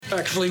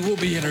Actually, we'll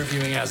be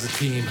interviewing as a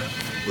team.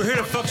 We're here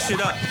to fuck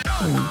shit up.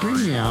 When you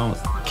bring me out,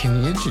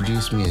 can you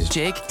introduce me as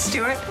Jake,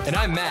 Stuart, And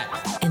I'm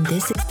Matt. And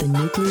this is the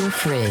nuclear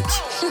fridge.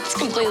 It's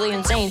completely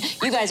insane.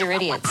 You guys are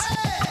idiots.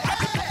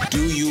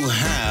 Do you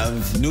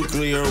have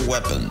nuclear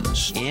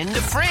weapons? in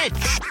the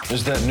fridge.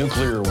 Is that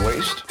nuclear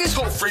waste? This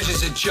whole fridge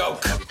is a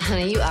joke.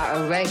 Honey, you are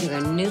a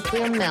regular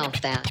nuclear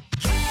meltdown.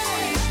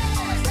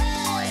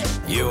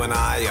 You and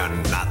I are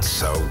not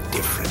so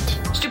different.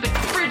 stupid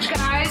fridge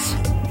guys.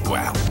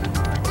 Well,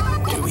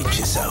 to each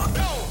his own.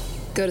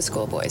 Go to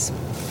school, boys.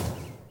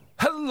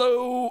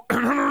 Hello.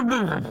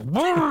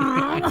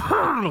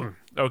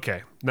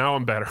 Okay, now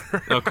I'm better.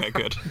 Okay,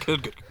 good.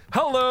 Good.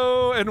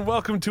 Hello, and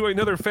welcome to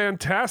another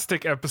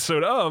fantastic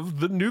episode of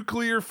The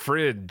Nuclear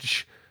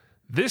Fridge.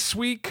 This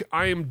week,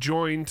 I am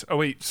joined... Oh,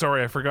 wait,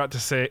 sorry, I forgot to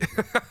say...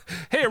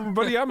 Hey,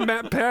 everybody, I'm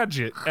Matt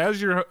Padgett.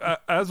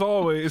 As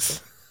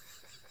always...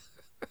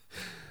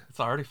 It's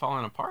already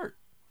falling apart.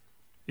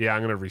 Yeah,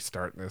 I'm going to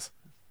restart this.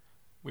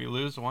 We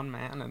lose one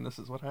man, and this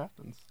is what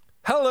happens.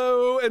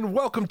 Hello, and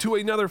welcome to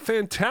another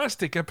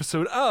fantastic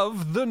episode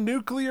of The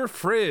Nuclear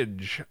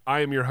Fridge.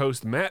 I am your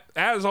host, Matt.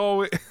 As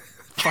always...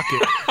 Fuck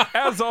it.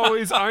 As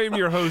always, I am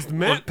your host,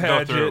 Matt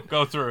Padgett.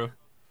 Go through.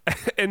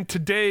 And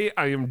today,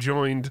 I am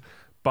joined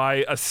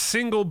by a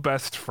single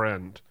best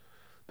friend.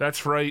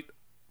 That's right.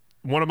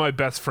 One of my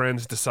best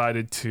friends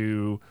decided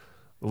to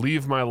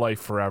leave my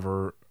life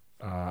forever.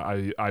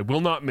 I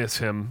will not miss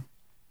him.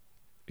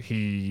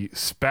 He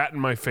spat in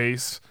my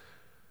face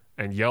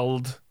and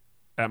yelled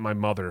at my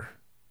mother.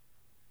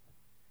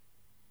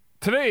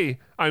 Today,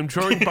 I'm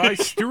joined by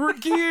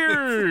Stuart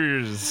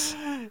Gears.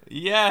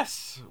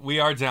 Yes, we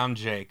are down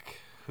Jake,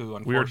 who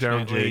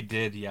unfortunately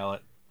did yell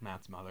at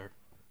Matt's mother.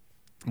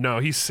 No,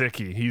 he's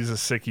sicky. He's a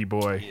sicky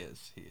boy. He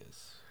is.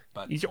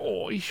 But He's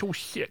so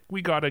sick.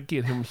 We gotta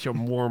get him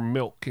some warm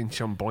milk and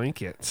some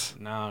blankets.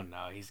 no,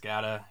 he's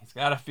gotta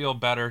feel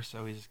better,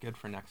 so he's good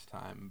for next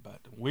time.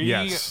 But we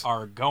Yes.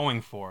 are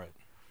going for it.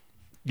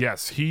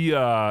 Yes, we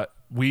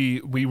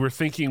were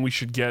thinking we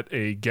should get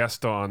a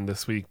guest on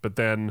this week, but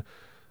then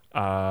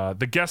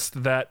the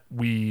guest that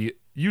we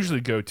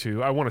usually go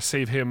to, I want to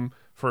save him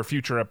for a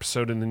future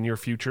episode in the near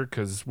future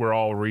because we're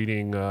all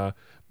reading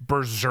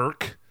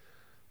Berserk,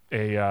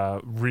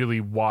 a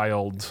really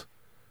wild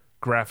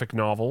graphic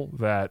novel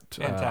that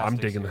I'm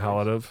digging the hell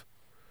out of.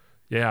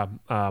 Yeah,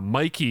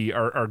 Mikey,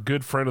 our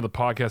good friend of the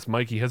podcast,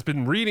 Mikey, has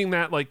been reading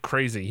that like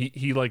crazy.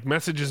 He like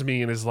messages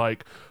me and is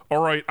like,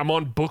 all right, I'm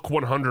on book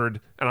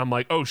 100. And I'm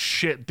like, oh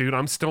shit, dude,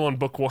 I'm still on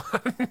book 1.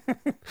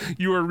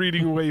 You are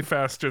reading way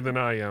faster than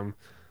I am.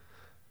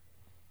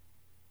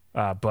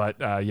 But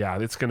yeah,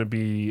 it's going to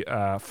be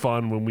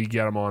fun when we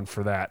get him on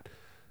for that.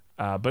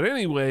 But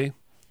anyway,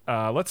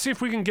 let's see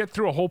if we can get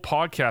through a whole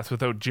podcast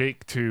without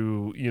Jake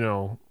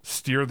to,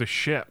 steer the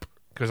ship.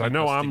 Because I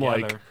know I'm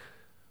together.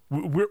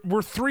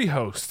 We're three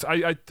hosts.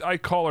 I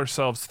call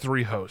ourselves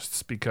three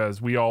hosts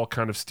because we all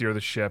kind of steer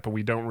the ship and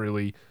we don't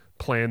really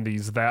plan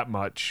these that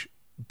much.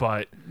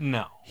 But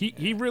No.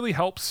 he really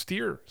helps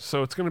steer.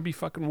 So it's going to be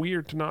fucking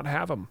weird to not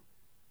have him.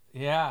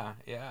 Yeah.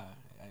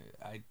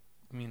 I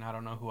mean, I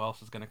don't know who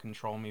else is going to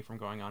control me from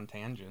going on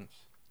tangents.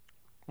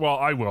 Well,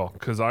 I will,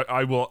 because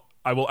I will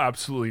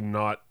absolutely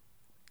not.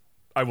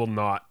 I will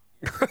not.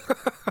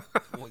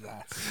 Well,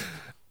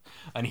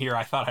 and here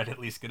I thought I'd at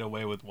least get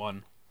away with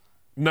one.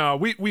 No,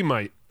 we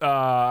might.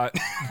 But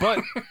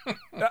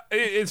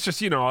it's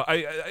just,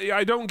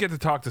 I don't get to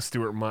talk to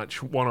Stuart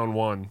much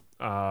one-on-one.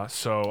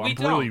 So I'm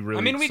really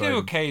I mean, excited. we do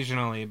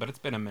occasionally, but it's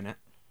been a minute.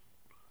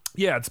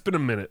 Yeah, it's been a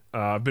minute.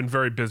 I've been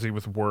very busy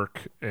with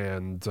work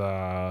and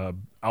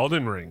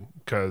Elden Ring,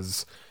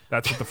 because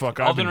that's what the fuck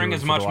I've been doing Elden Ring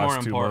is for much the more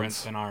last 2 important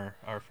months. than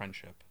our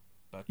friendship.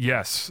 But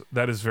Yes,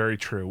 that is very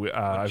true.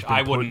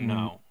 I wouldn't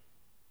know.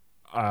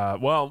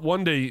 Well,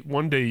 one day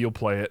you'll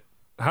play it.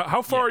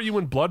 How far are you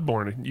in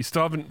Bloodborne? You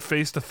still haven't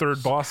faced a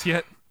third boss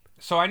yet?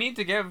 So I need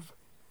to give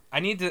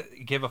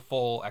a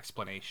full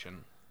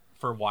explanation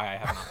for why I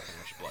have not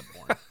finished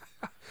Bloodborne.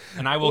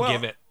 And I will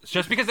give it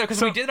just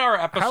because we did our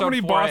episode. How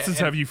many bosses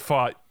have you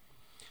fought?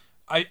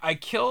 I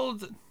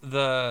killed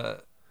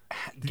the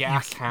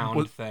gas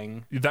hound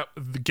thing. The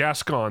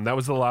Gascon. That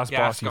was the last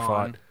boss you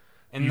fought.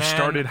 And you then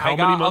started how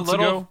many months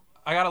ago?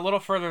 I got a little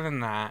further than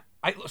that.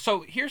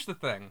 So here's the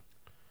thing.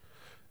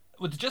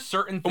 With just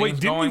certain things Oh wait,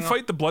 didn't going you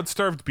fight the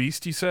blood-starved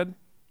beast, you said?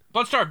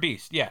 Blood-starved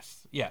beast,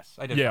 yes,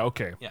 I did. Yeah,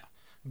 okay. Yeah.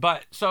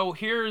 But so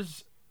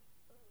here's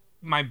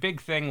my big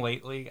thing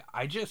lately.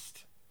 I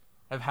just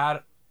have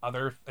had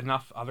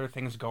enough other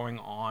things going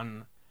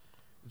on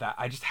that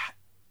I just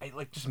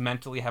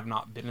mentally have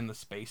not been in the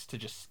space to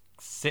just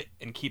sit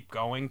and keep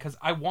going, because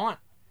I want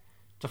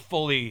to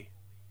fully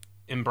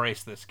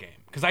embrace this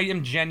game, because I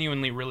am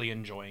genuinely really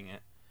enjoying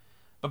it.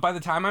 But by the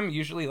time I'm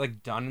usually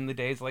done in the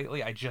days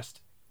lately, I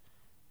just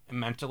am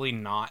mentally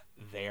not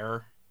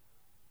there,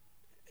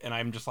 and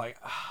I'm just I'm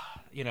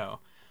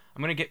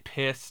gonna get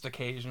pissed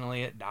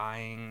occasionally at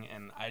dying,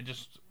 and I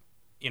just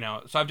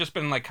so I've just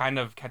been kind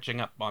of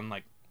catching up on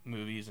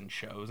movies and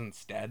shows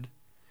instead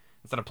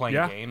of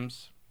playing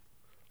games.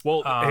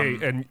 Well,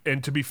 hey,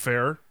 and to be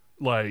fair,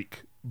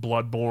 like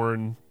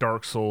Bloodborne,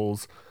 Dark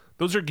Souls,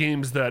 those are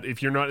games that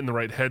if you're not in the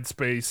right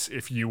headspace,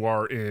 if you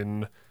are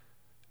in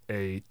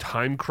a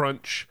time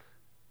crunch,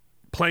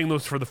 playing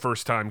those for the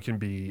first time can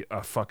be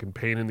a fucking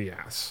pain in the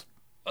ass.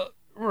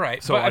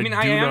 Right. So but, I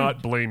do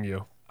not blame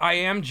you. I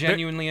am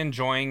genuinely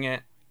enjoying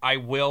it. I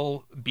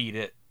will beat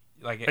it.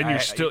 And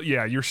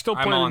you're still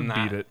planning to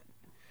beat it.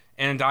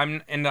 I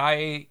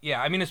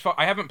mean, as far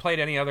I haven't played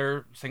any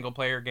other single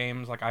player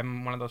games. Like,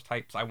 I'm one of those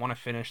types. I want to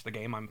finish the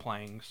game I'm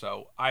playing,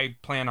 so I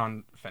plan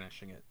on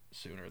finishing it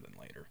sooner than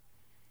later.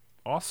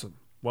 Awesome.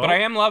 Well, but I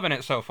am loving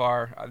it so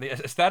far.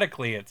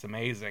 Aesthetically, it's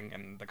amazing,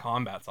 and the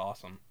combat's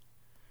awesome.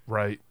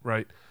 Right.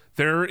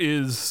 There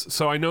is.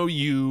 So I know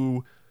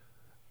you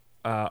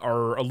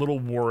are a little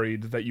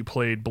worried that you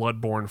played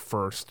Bloodborne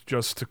first.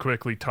 Just to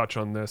quickly touch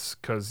on this,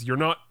 because you're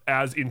not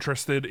as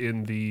interested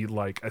in the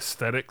like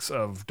aesthetics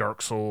of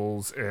Dark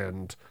Souls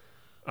and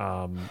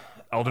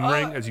Elden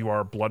Ring as you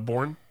are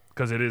Bloodborne,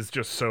 because it is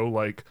just so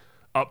like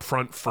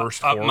upfront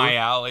first up horror. My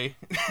alley.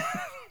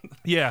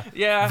 Yeah.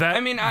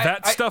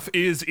 That stuff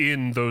is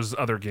in those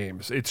other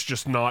games. It's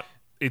just not.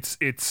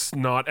 It's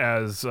not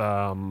as.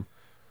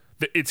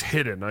 It's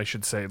hidden, I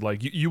should say.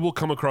 Like you will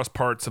come across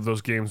parts of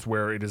those games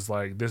where it is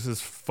like, this is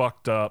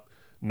fucked up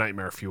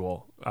nightmare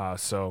fuel.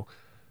 So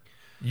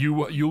you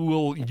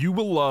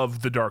will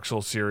love the Dark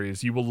Souls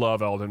series. You will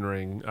love Elden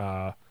Ring.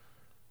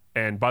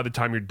 And by the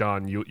time you're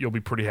done, you'll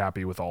be pretty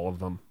happy with all of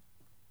them.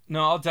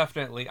 No, I'm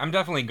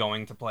definitely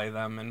going to play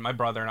them. And my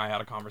brother and I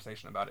had a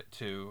conversation about it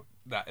too.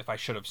 That if I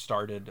should have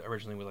started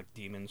originally with like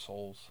Demon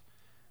Souls.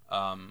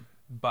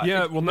 But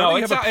yeah, well, now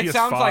you have a PS5. It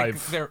sounds like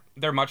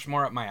they're much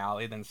more up my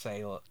alley than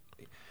say.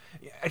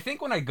 I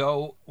think like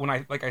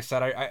I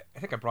said, I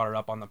think I brought it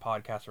up on the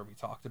podcast where we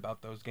talked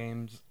about those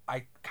games.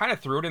 I kind of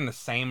threw it in the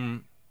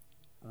same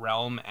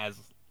realm as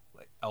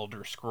like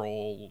Elder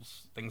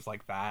Scrolls, things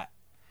like that.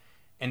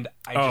 And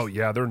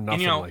they're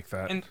nothing like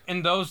that. And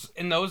in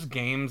those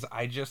games,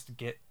 I just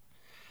get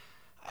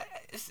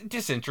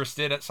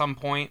disinterested at some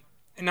point.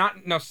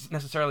 Not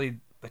necessarily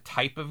the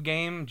type of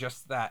game,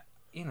 just that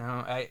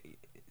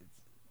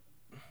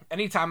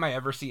anytime I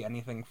ever see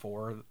anything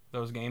for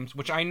those games,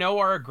 which I know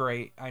are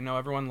great, I know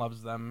everyone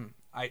loves them.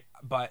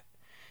 But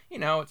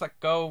it's like,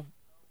 go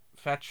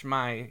fetch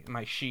my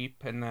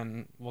sheep, and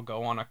then we'll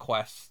go on a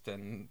quest,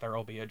 and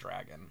there'll be a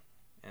dragon,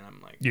 and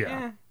I'm like,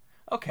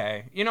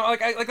 okay,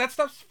 like that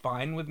stuff's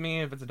fine with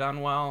me if it's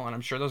done well, and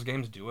I'm sure those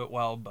games do it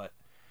well. But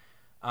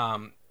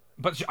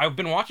I've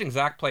been watching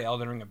Zach play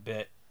Elden Ring a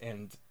bit,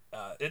 and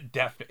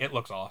it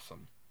looks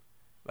awesome.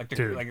 Like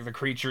the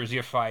creatures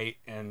you fight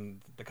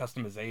and the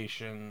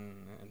customization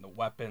and the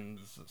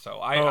weapons. So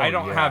I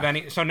don't have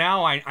any. So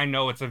now I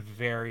know it's a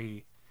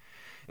very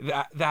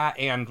that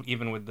and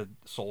even with the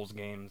Souls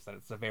games, that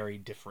it's a very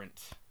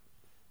different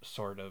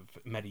sort of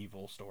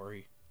medieval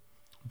story.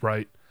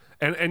 Right.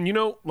 And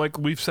like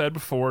we've said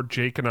before,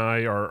 Jake and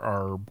I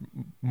are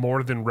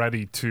more than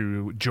ready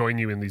to join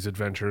you in these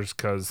adventures,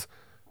 because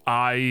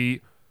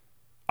I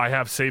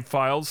have save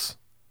files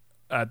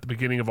at the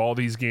beginning of all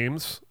these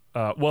games.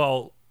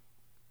 Well,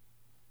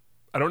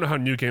 I don't know how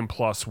New Game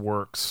Plus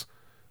works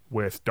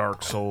with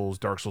Dark Souls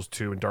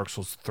 2, and Dark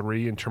Souls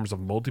 3 in terms of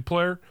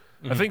multiplayer.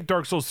 Mm-hmm. I think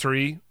Dark Souls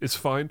 3 is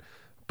fine,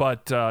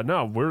 but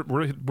no,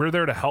 we're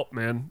there to help,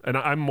 man. And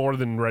I'm more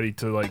than ready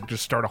to like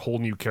just start a whole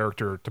new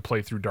character to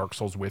play through Dark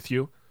Souls with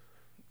you.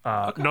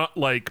 Not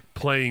like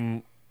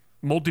playing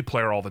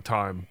multiplayer all the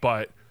time,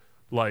 but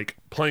like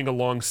playing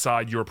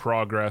alongside your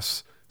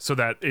progress, so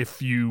that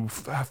if you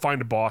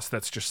find a boss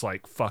that's just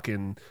like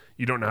fucking,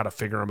 you don't know how to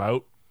figure him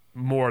out,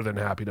 more than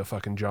happy to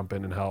fucking jump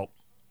in and help.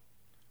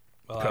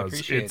 Well, I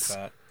appreciate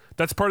that.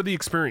 That's part of the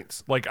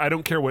experience. Like, I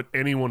don't care what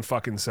anyone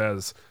fucking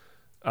says.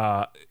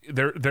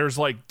 There's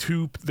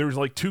two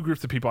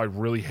groups of people I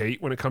really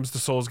hate when it comes to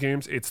Souls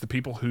games. It's the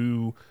people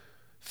who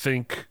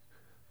think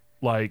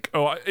like,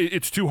 oh,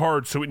 it's too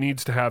hard, so it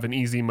needs to have an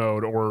easy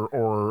mode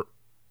or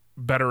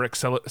better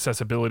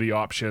accessibility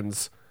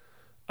options.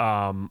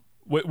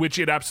 Which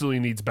it absolutely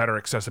needs better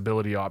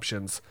accessibility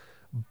options.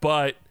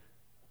 But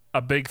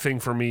a big thing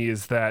for me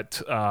is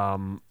that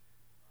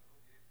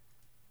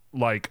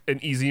like an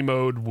easy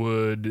mode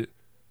would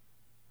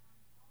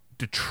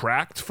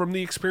detract from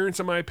the experience,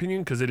 in my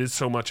opinion, because it is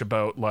so much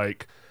about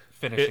like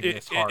finishing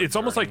this hard it's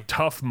almost journey. like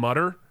Tough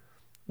Mudder,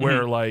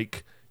 where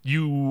like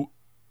you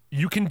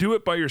can do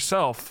it by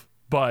yourself,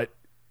 but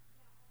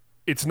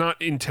it's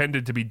not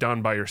intended to be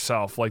done by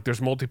yourself. Like, there's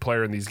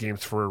multiplayer in these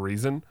games for a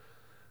reason.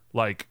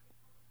 Like,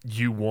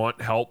 you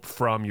want help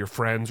from your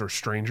friends or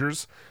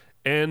strangers,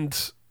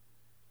 and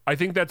I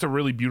think that's a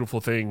really beautiful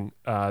thing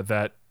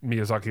that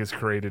Miyazaki has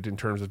created, in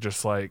terms of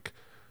just like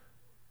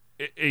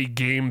a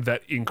game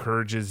that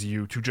encourages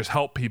you to just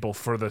help people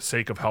for the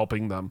sake of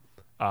helping them.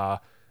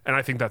 And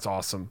I think that's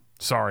awesome.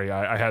 Sorry,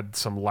 I had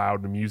some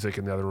loud music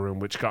in the other room,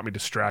 which got me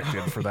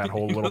distracted for that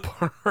whole little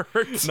part.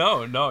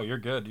 No, you're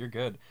good. You're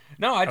good.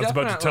 No, I was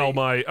about to tell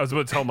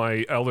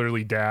my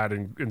elderly dad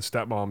and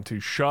stepmom to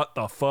shut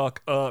the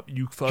fuck up,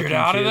 you fucking get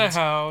out kids. of the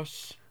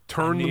house.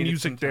 Turn the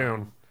music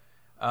down.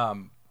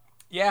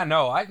 Yeah,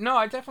 I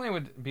definitely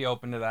would be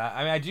open to that.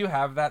 I mean, I do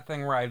have that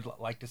thing where I'd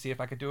like to see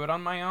if I could do it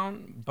on my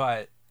own,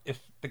 but if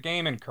the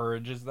game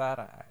encourages that,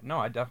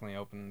 I'd definitely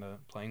open to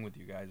playing with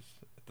you guys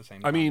at the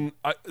same time. I mean,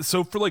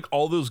 so for like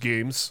all those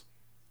games,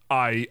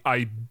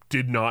 I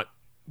did not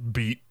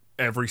beat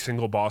every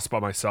single boss by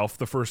myself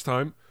the first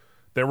time.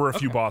 There were a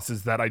few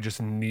bosses that I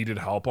just needed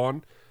help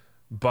on,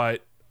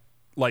 but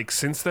like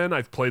since then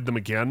I've played them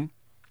again.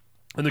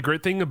 And the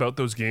great thing about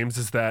those games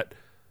is that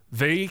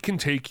they can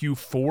take you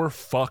for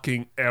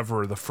fucking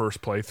ever the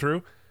first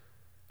playthrough,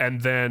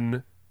 and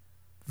then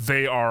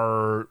they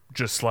are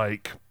just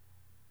like,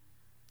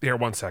 here,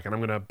 1 second, I'm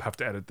gonna have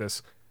to edit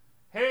this.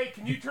 Hey,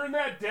 can you turn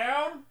that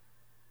down?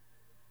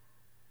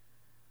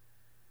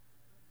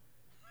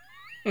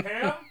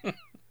 Pam?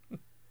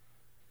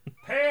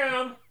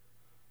 Pam?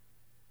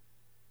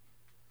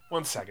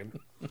 1 second.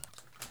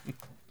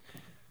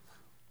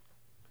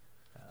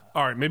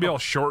 All right, maybe I'll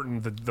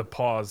shorten the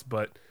pause,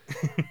 but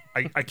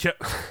I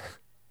kept...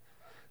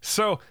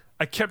 So,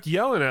 I kept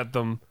yelling at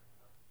them,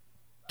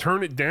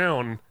 turn it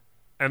down,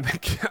 and they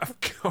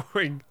kept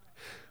going,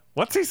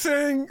 what's he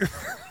saying?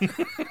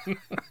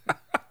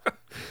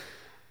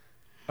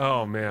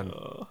 Oh, man.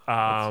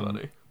 That's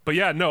funny. But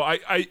yeah, no,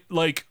 I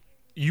like,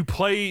 you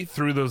play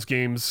through those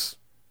games,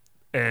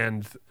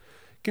 and it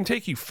can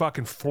take you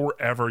fucking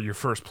forever, your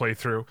first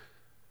playthrough.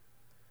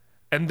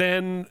 And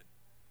then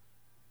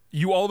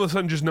you all of a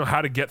sudden just know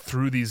how to get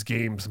through these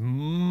games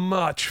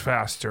much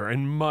faster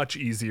and much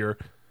easier.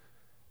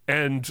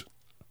 And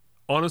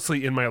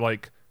honestly, in my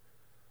like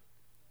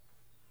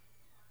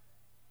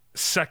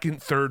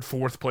second, third,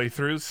 fourth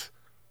playthroughs,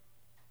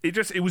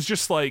 it was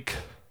just like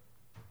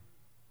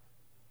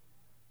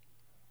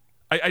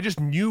I just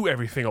knew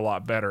everything a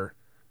lot better.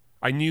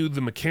 I knew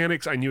the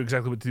mechanics, I knew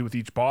exactly what to do with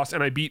each boss,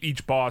 and I beat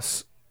each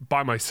boss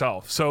by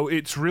myself. So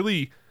it's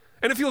really,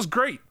 and it feels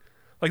great.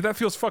 Like, that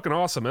feels fucking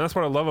awesome. And that's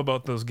what I love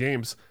about those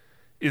games,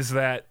 is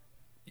that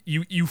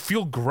you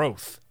feel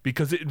growth,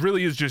 because it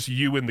really is just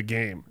you in the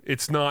game.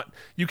 It's not,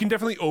 you can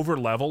definitely over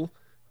level,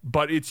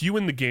 but it's you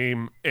in the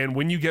game, and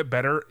when you get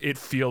better, it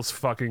feels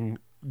fucking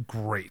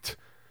great.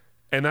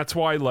 And that's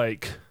why,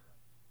 like,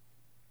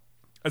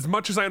 as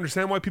much as I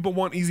understand why people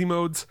want easy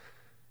modes,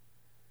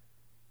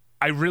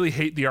 I really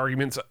hate the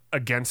arguments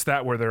against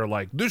that, where they're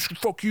like, this,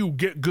 fuck you,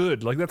 get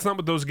good. Like, that's not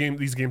what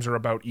these games are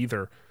about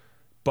either.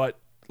 But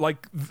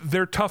like,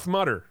 they're tough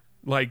mudder.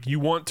 Like, you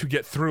want to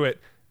get through it.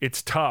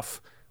 It's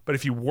tough. But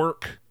if you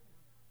work,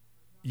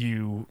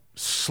 you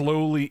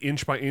slowly,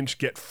 inch by inch,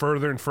 get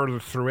further and further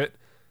through it.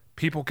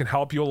 People can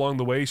help you along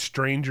the way.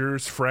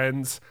 Strangers,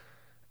 friends.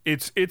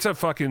 It's a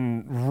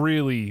fucking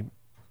really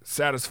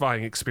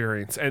satisfying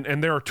experience.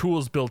 And there are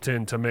tools built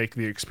in to make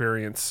the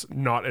experience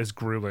not as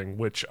grueling,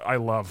 which I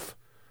love.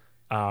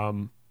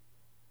 So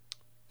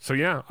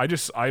yeah,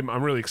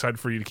 I'm really excited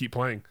for you to keep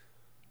playing.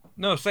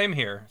 No, same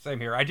here.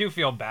 I do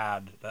feel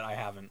bad that I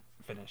haven't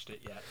finished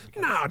it yet.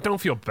 Because, no, don't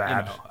feel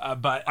bad. You know,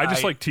 but I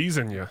just like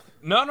teasing you.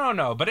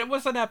 No. But it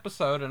was an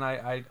episode, and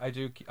I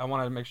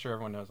want to make sure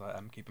everyone knows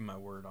I'm keeping my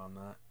word on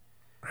that.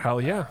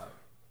 Hell yeah.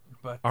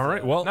 But all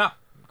right, well, no,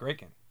 great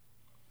game.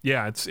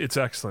 Yeah, it's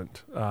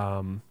excellent.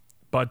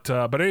 But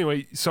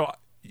anyway, so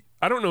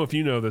I don't know if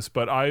you know this,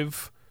 but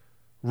I've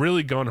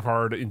really gone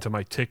hard into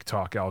my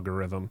TikTok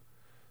algorithm.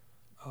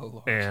 Oh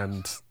Lord.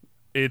 And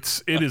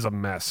it is a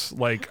mess.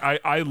 Like,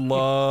 I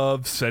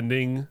love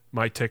sending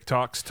my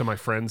TikToks to my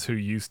friends who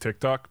use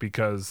TikTok,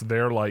 because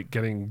they're like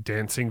getting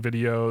dancing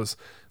videos.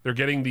 There are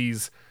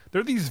these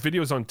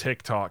videos on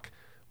TikTok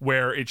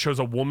where it shows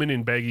a woman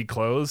in baggy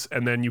clothes,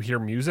 and then you hear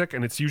music,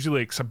 and it's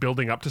usually like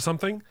building up to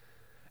something,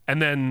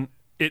 and then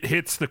it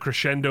hits the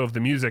crescendo of the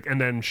music, and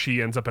then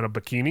she ends up in a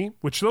bikini,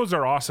 which those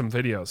are awesome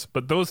videos,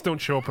 but those don't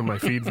show up in my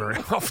feed very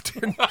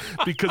often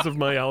because of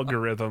my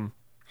algorithm.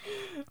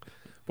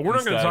 But we're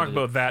not going to talk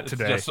about that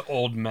today. It's just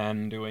old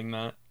men doing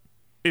that.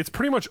 It's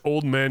pretty much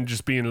old men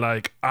just being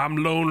like, I'm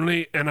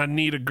lonely and I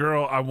need a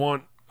girl.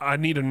 I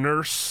need a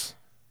nurse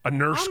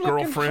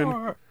girlfriend. Looking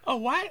for a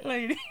white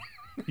lady.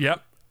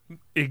 Yep,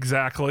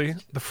 exactly.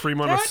 The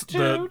Fremont,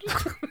 the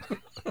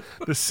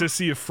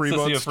sissy of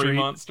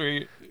Fremont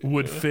Street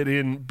would fit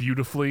in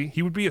beautifully.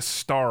 He would be a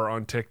star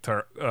on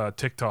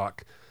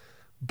TikTok.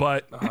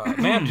 But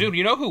man, dude,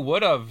 you know who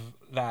would have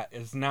that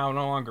is now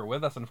no longer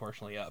with us,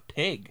 unfortunately?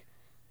 Pig.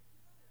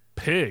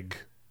 Pig.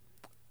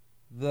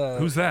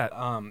 Who's that?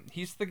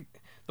 He's the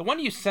one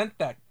you sent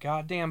that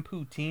goddamn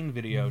poutine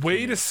video to.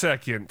 Wait a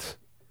second.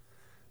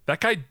 That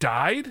guy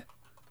died?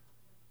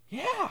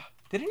 Yeah,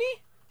 didn't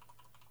he?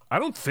 I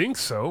don't think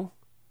so.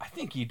 I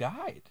think he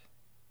died.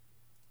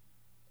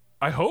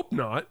 I hope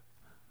not.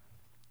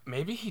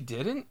 Maybe he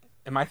didn't.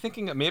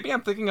 Maybe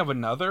I'm thinking of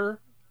another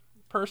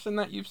person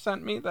that you've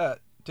sent me that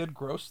did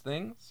gross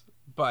things,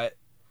 but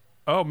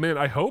oh man,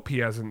 I hope he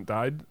hasn't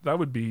died. That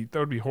would be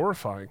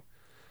horrifying.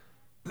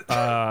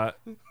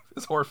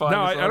 It's horrifying.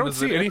 No, I don't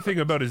see anything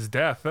about his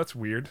death. That's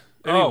weird.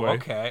 Anyway. Oh,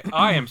 okay.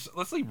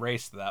 Let's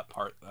erase that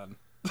part then.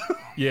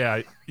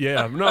 Yeah.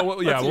 No,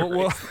 well, yeah.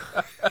 Well,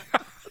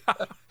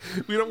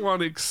 we don't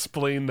want to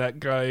explain that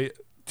guy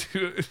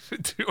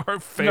to our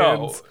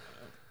fans.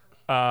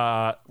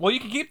 Well, you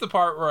can keep the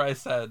part where I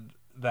said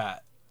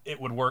that it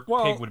would work.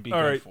 Well, Pig would be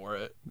all good right. for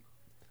it.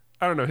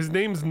 I don't know. His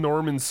name's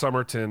Norman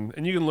Somerton,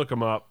 and you can look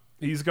him up.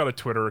 He's got a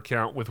Twitter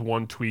account with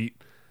one tweet,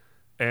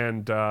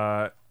 and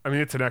I mean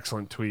it's an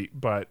excellent tweet.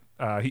 But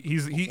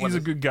he's a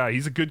good guy.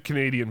 He's a good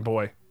Canadian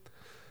boy.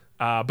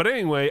 But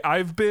anyway,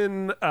 I've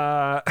been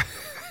I'm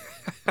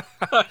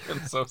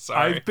so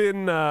sorry. I've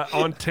been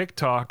on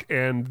TikTok,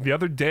 and the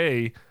other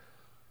day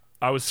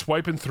I was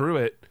swiping through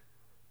it,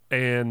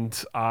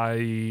 and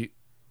I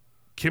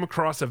came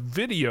across a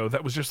video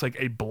that was just like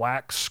a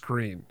black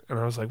screen, and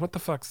I was like, "What the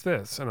fuck's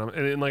this?"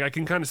 And like I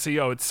can kind of see,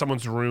 it's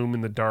someone's room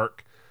in the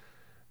dark,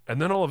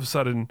 and then all of a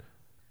sudden,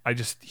 I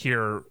just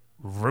hear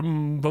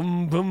rum,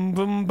 bum, bum,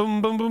 bum,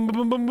 bum, bum, bum,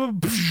 bum, bum,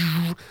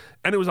 bum,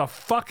 and it was a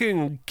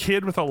fucking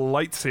kid with a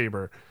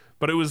lightsaber,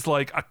 but it was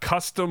like a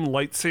custom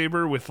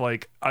lightsaber with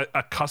like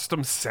a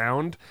custom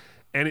sound,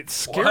 and it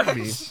scared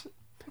me.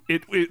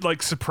 It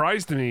like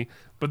surprised me,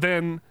 but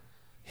then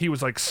he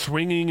was like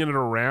swinging it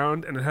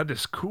around, and it had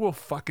this cool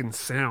fucking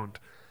sound,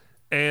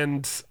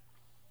 and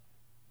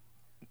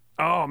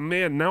oh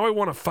man, now I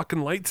want a fucking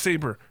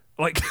lightsaber.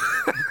 Like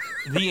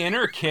The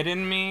inner kid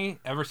in me,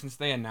 ever since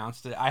they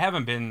announced it, I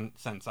haven't been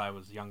since I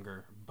was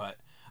younger, but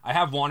I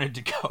have wanted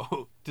to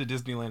go to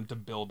Disneyland to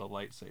build a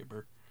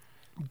lightsaber.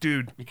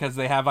 Dude, Because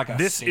they have like a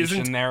This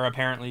station isn't- there,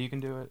 apparently you can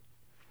do it.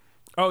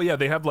 oh yeah,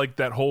 they have like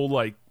that whole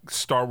like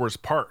Star Wars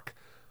park,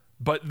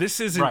 but this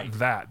isn't Right.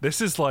 that.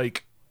 This is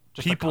like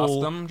Just people, a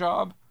custom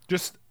job?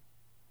 just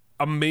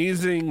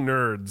amazing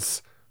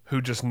nerds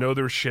who just know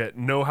their shit,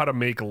 know how to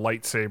make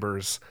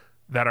lightsabers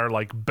that are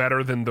like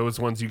better than those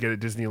ones you get at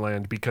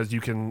Disneyland, because you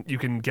can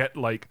get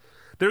like,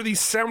 there are these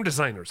sound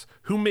designers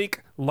who make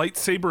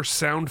lightsaber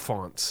sound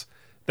fonts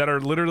that are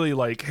literally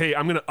like, hey,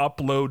 I'm going to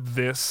upload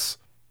this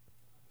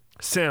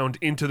sound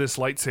into this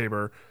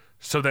lightsaber,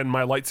 so then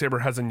my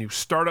lightsaber has a new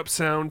startup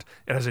sound,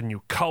 it has a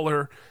new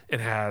color, it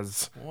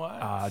has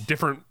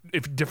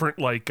different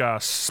like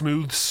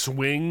smooth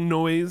swing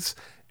noise,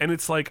 and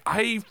it's like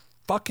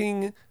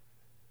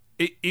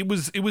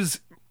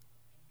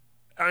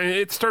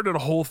it started a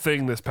whole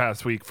thing this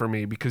past week for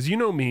me, because you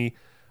know me,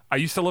 I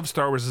used to love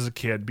Star Wars as a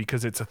kid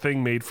because it's a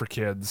thing made for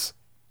kids.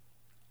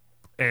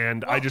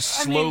 And I just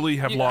slowly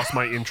have lost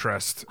my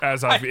interest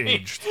as I've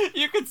aged.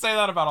 You could say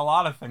that about a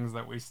lot of things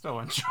that we still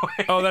enjoy.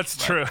 Oh, that's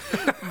true.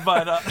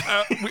 But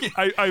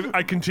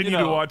I continue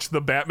to watch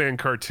the Batman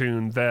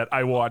cartoon that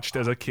I watched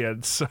as a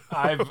kid. So.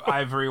 I've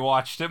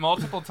rewatched it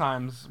multiple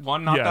times.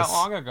 One not Yes. that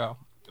long ago.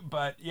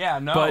 But yeah,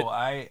 no,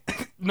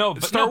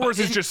 But Star Wars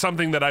is just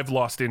something that I've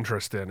lost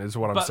interest in, is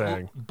what I'm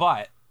saying.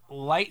 But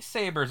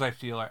lightsabers, I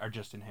feel, are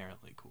just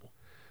inherently cool.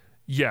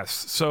 Yes.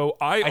 So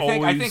I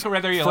think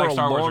whether you for like a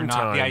Star Wars or long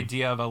not, the time-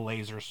 idea of a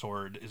laser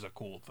sword is a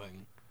cool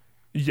thing.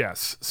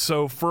 Yes.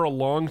 So for a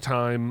long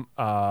time,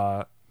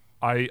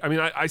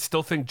 I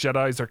still think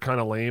Jedis are kind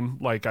of lame.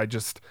 Like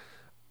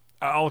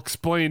I'll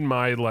explain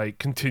my like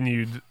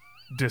continued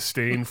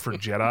disdain for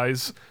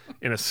Jedis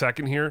in a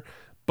second here.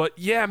 But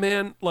yeah,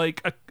 man,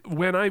 like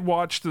when I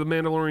watched The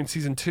Mandalorian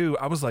season 2,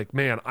 I was like,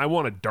 man, I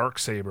want a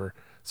darksaber.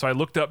 So I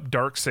looked up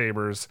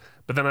darksabers,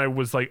 but then I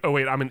was like, oh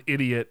wait, I'm an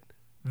idiot.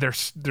 They're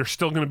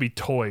still going to be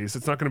toys.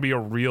 It's not going to be a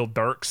real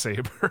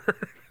darksaber.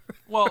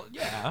 Well,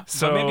 yeah.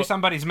 So but maybe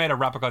somebody's made a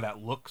replica that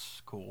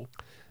looks cool.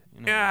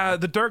 You know? Yeah,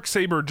 the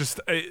darksaber just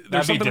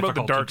there's something about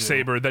the difficult to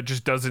do. darksaber that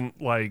just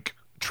doesn't like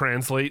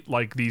translate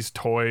like these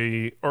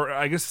toy, or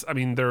I guess I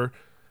mean they're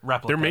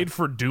made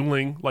for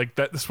dueling. Like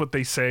that's what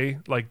they say.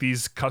 Like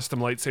these custom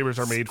lightsabers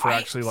are made for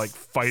actually like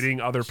fighting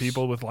other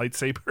people with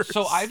lightsabers.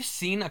 So I've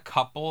seen a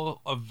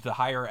couple of the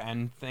higher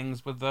end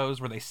things with those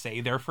where they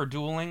say they're for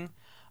dueling.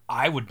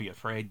 I would be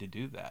afraid to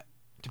do that.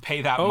 To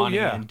pay that money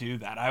and do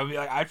that. I would be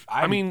like,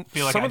 I mean,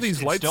 feel like some of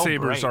these it'd still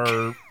lightsabers break.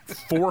 are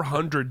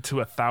 $400 to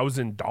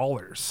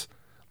 $1,000.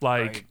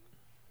 Like, Right.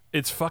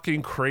 it's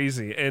fucking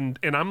crazy. And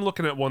I'm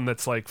looking at one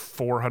that's like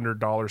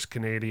 $400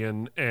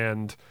 Canadian,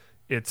 and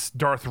it's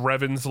Darth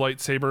Revan's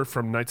lightsaber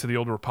from Knights of the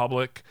Old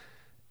Republic,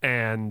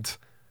 and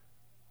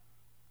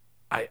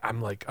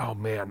I'm like, oh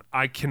man,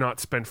 I cannot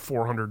spend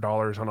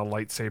 $400 on a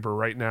lightsaber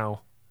right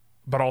now.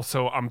 But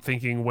also, I'm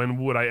thinking, when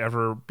would I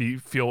ever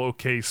feel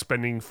okay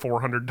spending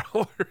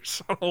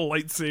 $400 on a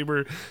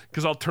lightsaber?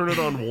 Because I'll turn it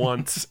on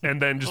once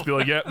and then just be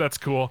like, yeah, that's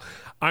cool.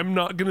 I'm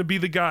not going to be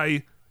the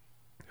guy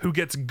who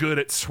gets good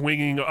at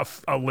swinging a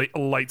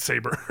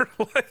lightsaber.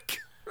 Like,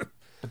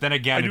 But then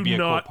again, I it'd do be a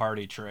not- cool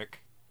party trick.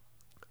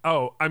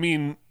 oh, I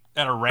mean,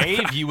 At a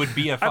rave, you would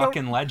be a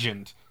fucking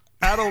legend.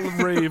 at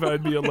a rave,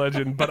 I'd be a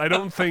legend. But I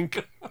don't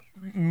think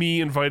me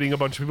inviting a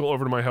bunch of people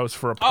over to my house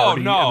for a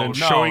party and then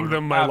showing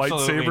them my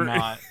absolutely lightsaber.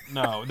 Not.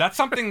 No, that's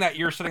something that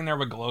you're sitting there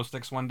with glow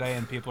sticks one day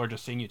and people are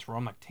just seeing you twirl.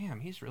 I'm like, damn,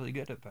 he's really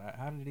good at that.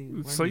 How did he?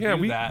 When So did he yeah,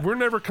 do that? we're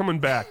never coming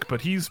back.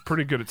 But he's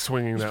pretty good at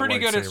swinging He's that pretty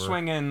good at lightsaber.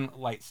 swinging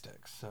light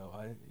sticks. So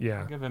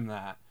I'll give him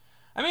that.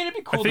 I mean, it'd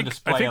be cool think- to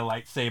display I a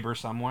lightsaber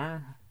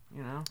somewhere.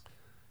 You know.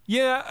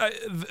 Yeah,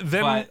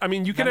 then But I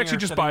mean, you can then actually you're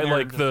just sitting buy there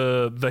like just-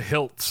 the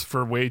hilts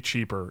for way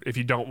cheaper if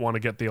you don't want to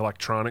get the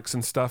electronics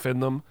and stuff in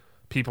them.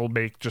 People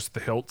make just the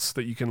hilts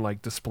that you can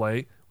like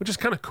display, which is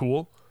kind of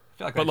cool. I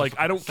feel like But that like, just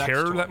I looks don't like a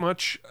sex care toy. that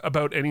much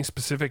about any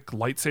specific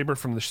lightsaber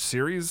from the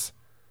series.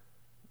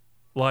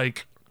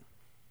 Like,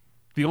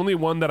 the only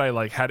one that I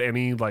like had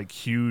any like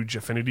huge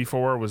affinity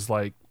for was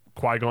like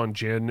Qui-Gon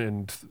Jinn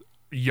and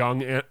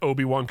young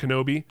Obi-Wan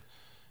Kenobi,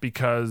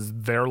 because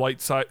their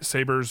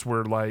lightsabers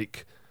were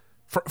like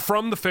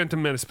from the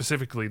Phantom Menace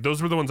specifically.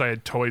 Those were the ones I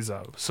had toys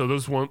of. So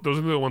those are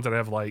the ones that I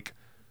have like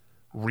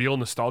real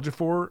nostalgia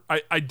for.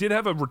 I did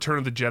have a Return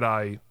of the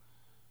Jedi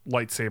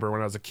lightsaber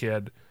when I was a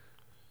kid,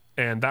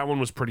 and that one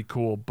was pretty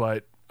cool.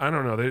 But I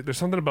don't know. There's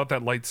something about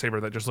that lightsaber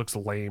that just looks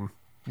lame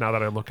now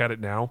that I look at it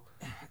now.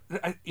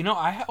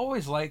 I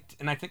always liked,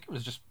 and I think it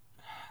was just,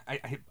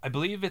 I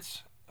believe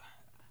it's,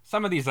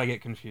 some of these I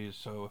get confused,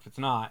 so if it's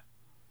not,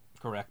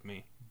 correct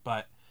me.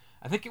 But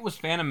I think it was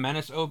Phantom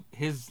Menace,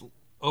 his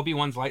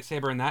Obi-Wan's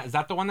lightsaber, and is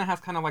that the one that has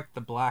kind of like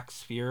the black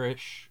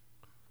sphere-ish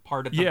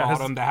part at the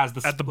bottom that has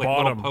the at the like,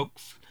 bottom little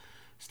pokes?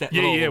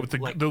 Yeah, with the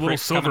little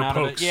pricks silver coming out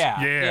of it? pokes.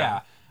 Yeah, Yeah. yeah.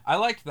 I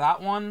liked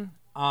that one,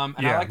 and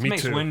Yeah, I liked me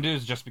Mace too.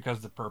 Windu's just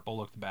because the purple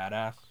looked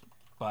badass.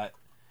 But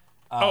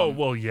Oh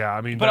well, yeah. I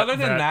mean, but other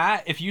than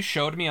that, if you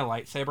showed me a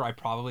lightsaber, I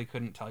probably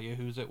couldn't tell you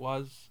whose it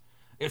was.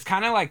 It's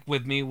kind of like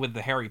with me with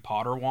the Harry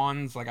Potter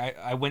wands. Like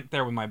I went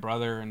there with my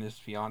brother and his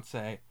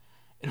fiance,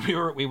 and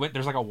we went.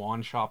 There's like a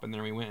wand shop in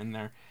there. We went in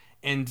there,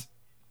 and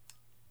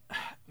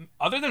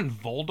other than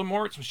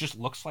Voldemort's, which just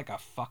looks like a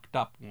fucked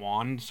up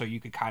wand, so you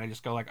could kind of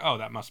just go like, oh,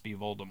 that must be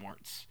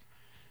Voldemort's.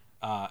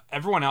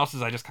 Everyone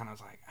else's, I just kind of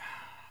was like,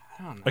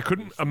 I don't know. I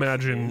couldn't who this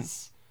imagine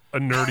is. a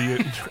nerdy.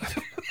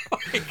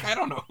 Like, I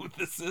don't know who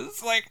this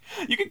is. Like,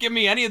 you could give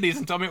me any of these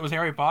and tell me it was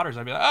Harry Potter's.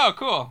 I'd be like, oh,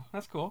 cool.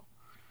 That's cool.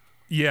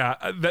 Yeah,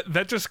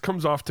 that just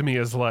comes off to me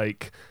as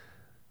like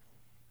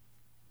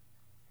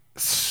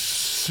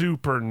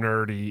super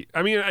nerdy.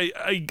 I mean,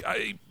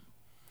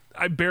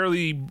 I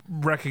barely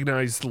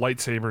recognize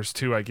lightsabers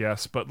too, I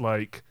guess, but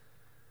like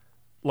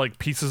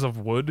pieces of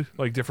wood,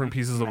 like different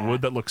pieces of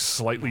wood that look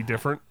slightly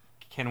different.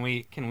 Can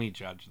we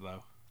judge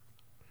though?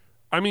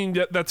 I mean,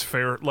 that's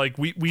fair. Like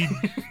we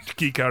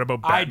geek out about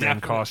I Batman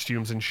definitely-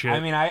 costumes and shit. I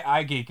mean,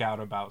 I geek out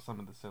about some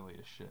of the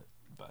silliest shit,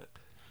 but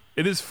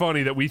It is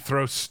funny that we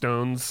throw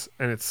stones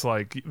and it's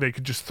like they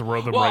could just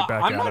throw them well, right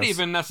back I'm at not us.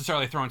 even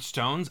necessarily throwing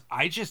stones.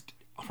 I just,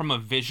 from a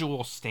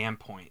visual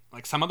standpoint,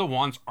 like some of the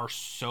ones are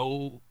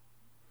so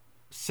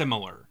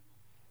similar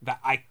that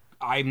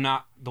I'm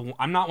not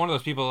one of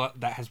those people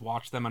that has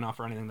watched them enough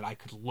or anything that I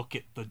could look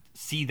at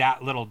see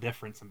that little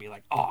difference and be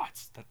like, oh,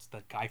 that's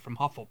the guy from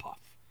Hufflepuff.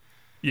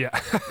 Yeah.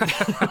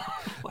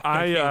 Like,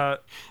 I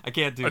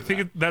can't do. I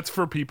think that's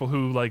for people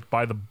who like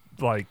buy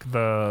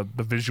the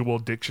visual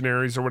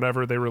dictionaries or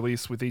whatever they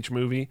release with each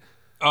movie.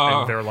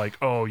 And they're like,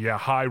 oh yeah,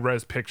 high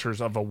res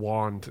pictures of a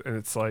wand, and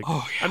it's like,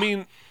 I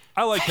mean,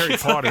 I like Harry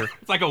Potter.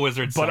 It's like a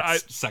wizard But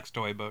sex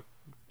toy book.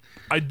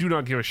 I do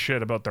not give a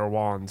shit about their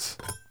wands.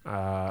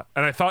 And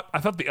I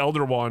thought the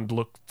Elder Wand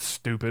looked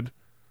stupid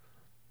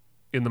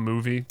in the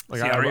movie. Like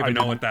See, I don't even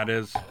know didn't- what that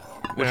is.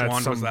 Which yeah, it's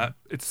wand was some- that?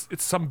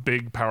 It's some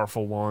big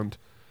powerful wand.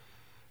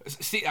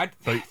 See,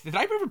 did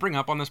I ever bring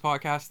up on this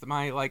podcast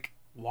my like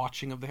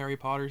watching of the Harry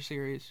Potter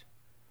series?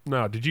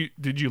 No, did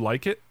you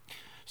like it?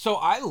 So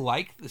I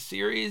like the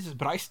series,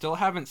 but I still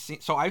haven't seen.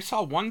 So I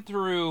saw 1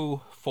 through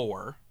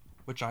 4,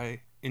 which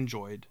I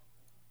enjoyed,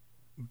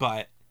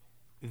 but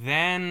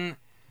then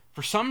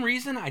for some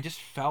reason I just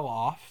fell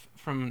off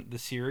from the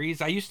series.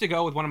 I used to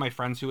go with one of my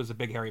friends who was a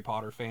big Harry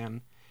Potter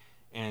fan,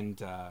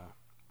 and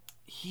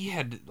he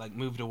had like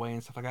moved away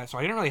and stuff like that. So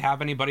I didn't really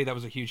have anybody that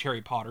was a huge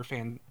Harry Potter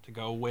fan to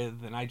go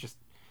with, and I just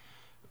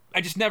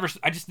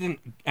didn't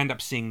end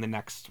up seeing the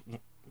next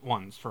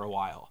ones for a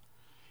while.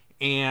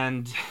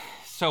 And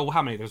so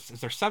how many? Is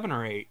there 7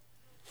 or 8?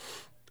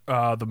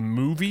 The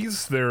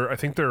movies, I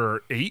think there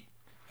are 8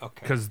 Okay.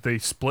 because they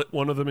split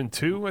one of them in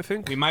 2. I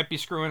think. We might be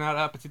screwing that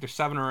up. It's either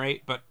 7 or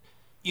 8, but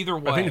either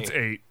way, I think it's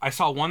 8. I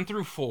saw 1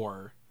 through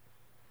 4.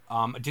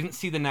 I didn't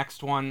see the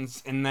next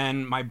ones, and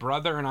then my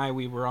brother and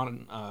we were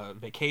on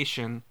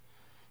vacation,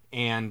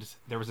 and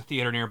there was a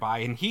theater nearby,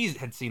 and he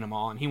had seen them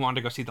all, and he wanted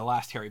to go see the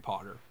last Harry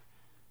Potter.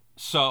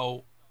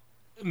 So,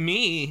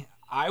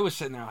 I was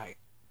sitting there like,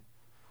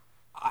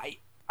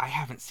 I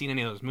haven't seen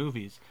any of those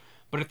movies,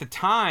 but at the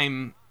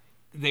time,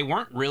 they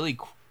weren't really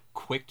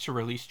quick to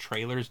release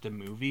trailers to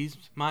movies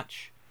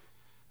much.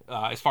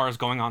 As far as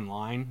going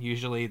online,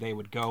 usually they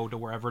would go to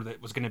wherever that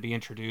was going to be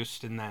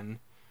introduced, and then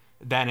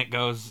it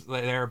goes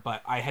there.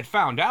 But I had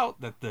found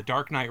out that the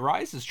Dark Knight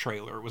Rises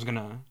trailer was going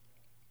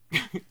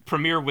to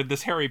premiere with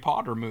this Harry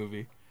Potter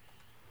movie.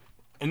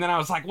 And then I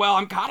was like, well,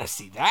 I'm gotta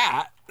see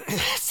that.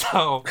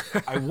 So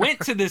I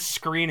went to this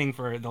screening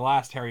for the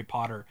last Harry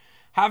Potter,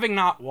 having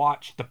not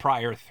watched the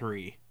prior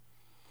 3.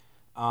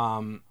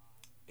 And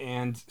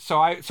so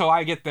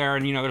I get there,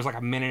 and there's like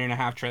a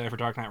 1.5-minute trailer for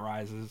Dark Knight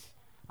Rises.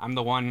 I'm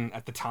the one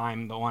at the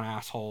time, the one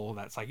asshole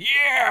that's like,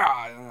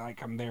 yeah, and,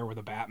 like I'm there with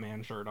a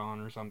Batman shirt on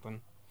or something.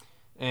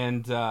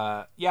 And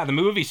yeah, the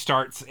movie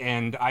starts,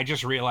 and I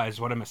just realized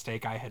what a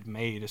mistake I had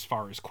made as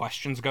far as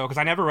questions go, because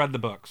I never read the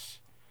books.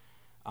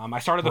 I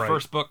started the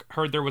first book,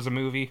 heard there was a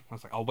movie. I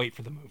was like, I'll wait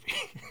for the movie.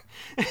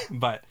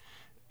 But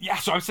yeah,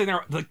 so I'm sitting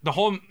there, like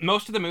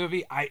most of the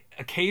movie, I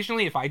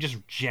occasionally, if I just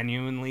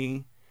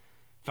genuinely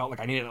felt like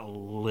I needed a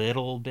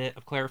little bit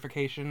of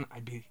clarification,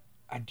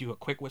 I'd do a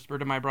quick whisper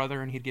to my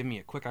brother, and he'd give me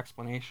a quick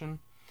explanation.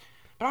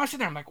 But I was sitting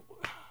there, I'm like,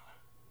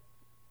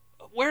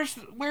 where's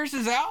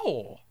his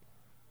owl?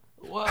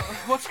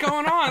 What's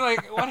going on?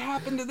 Like, what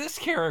happened to this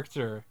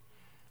character?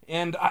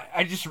 And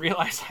I just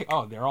realized, like,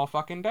 oh, they're all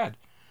fucking dead.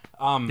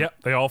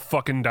 Yep, they all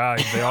fucking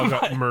died. They all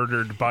got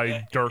murdered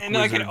by dark and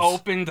wizards. Like, it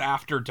opened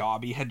after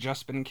Dobby had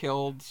just been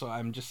killed, so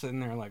I'm just sitting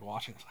there, like,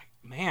 watching this, like,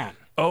 man.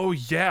 Oh,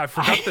 yeah, I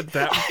forgot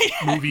that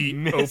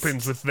movie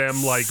opens with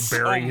them, like,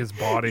 burying his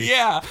body.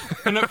 Yeah,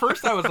 and at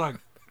first I was like,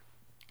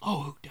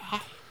 oh, who died?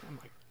 I'm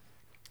like,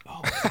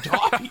 oh, it's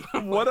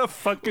Dobby. What a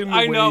fucking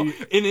I know, way.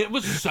 and it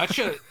was such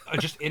a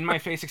just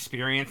in-my-face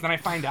experience. Then I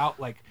find out,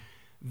 like,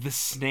 the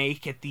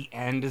snake at the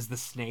end is the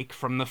snake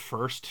from the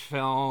first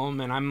film,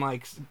 and I'm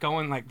like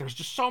going like, there's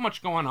just so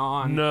much going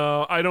on.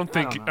 No, I don't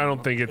think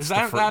it's is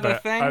that a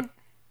thing?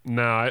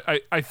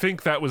 I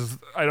think that was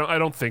I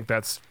don't think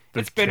that's the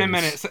It's been case. a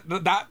minute. So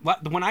that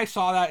when I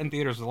saw that in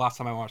theaters was the last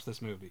time I watched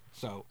this movie,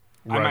 so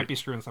I Right. might be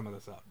screwing some of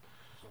this up.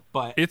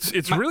 But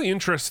It's really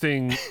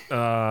interesting.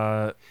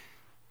 Whatever.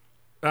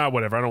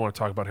 I don't want to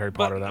talk about Harry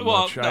Potter that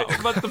much. No,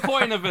 but the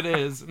point of it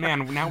is,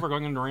 man, now we're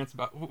going into rants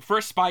about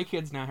first Spy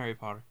Kids, now Harry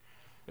Potter.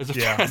 As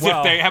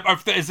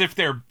if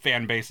their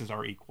fan bases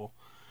are equal.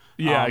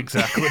 Yeah,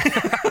 exactly.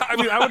 I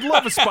mean, I would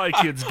love a Spy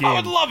Kids game. I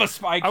would love a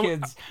Spy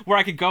Kids where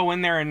I could go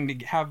in there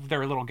and have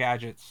their little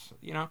gadgets,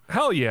 you know?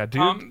 Hell yeah,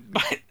 dude.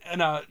 But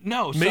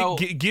no,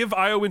 give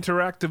IO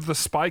Interactive the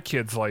Spy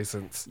Kids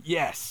license.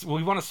 yes,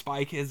 we want a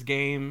Spy Kids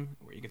game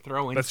where you can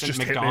throw That's instant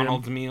just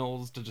McDonald's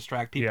meals to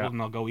distract people, Yeah. and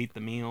they'll go eat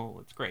the meal.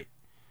 It's great.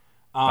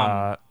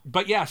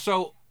 But yeah,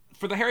 so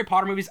for the Harry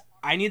Potter movies,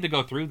 I need to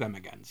go through them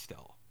again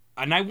still.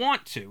 And I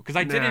want to, because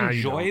I did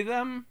enjoy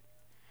them.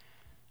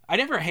 I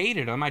never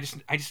hated them. I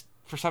just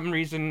for some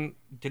reason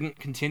didn't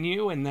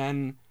continue, and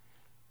then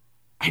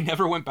I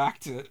never went back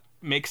to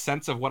make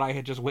sense of what I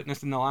had just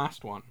witnessed in the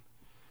last one.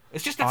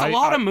 It's a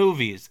lot of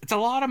movies. It's a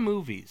lot of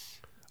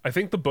movies. I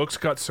think the books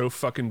got so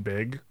fucking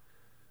big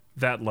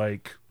that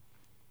like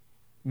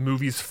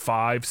movies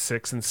 5,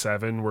 6, and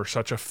 7 were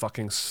such a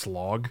fucking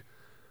slog.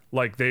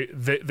 Like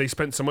they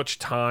spent so much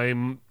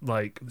time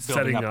like Building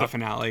setting up the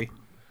finale.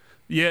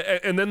 Yeah,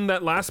 and then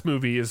that last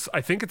movie is,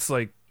 I think it's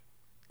like,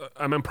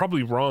 I'm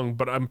probably wrong,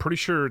 but I'm pretty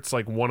sure it's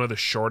like one of the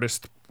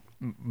shortest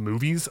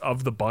movies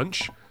of the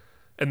bunch.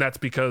 And that's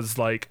because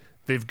like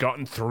they've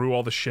gotten through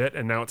all the shit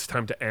and now it's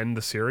time to end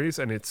the series.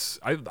 And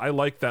I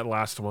like that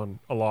last one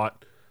a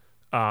lot.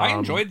 I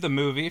enjoyed the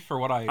movie for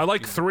what I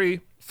like 3.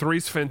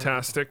 3's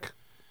fantastic.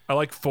 I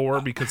like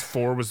 4 because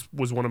 4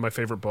 was one of my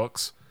favorite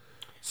books.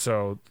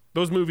 So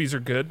those movies are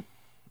good.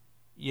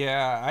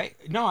 Yeah,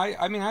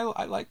 I mean I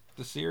like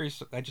the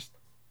series.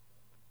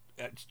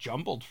 It's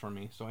jumbled for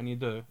me, so I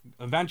need to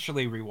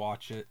eventually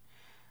rewatch it.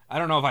 I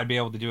don't know if I'd be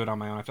able to do it on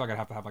my own. I feel like I'd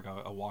have to have like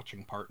a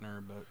watching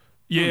partner, but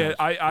yeah,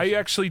 I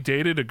actually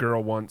dated a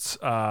girl once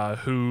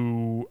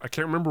who I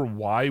can't remember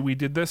why we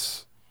did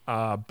this,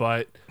 but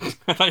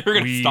I thought you were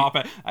gonna stop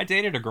it. I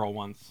dated a girl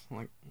once. I'm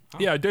like, oh.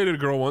 Yeah, I dated a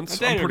girl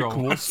once. I'm pretty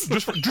cool. Once.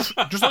 just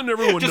letting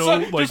everyone know,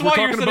 like we're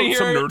talking about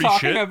some nerdy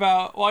shit.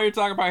 While you're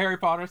talking about Harry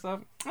Potter stuff,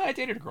 I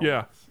dated a girl. Yeah.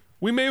 Once.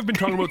 We may have been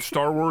talking about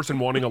Star Wars and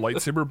wanting a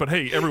lightsaber, but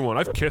hey, everyone,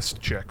 I've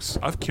kissed chicks.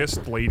 I've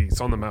kissed ladies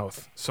on the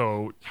mouth.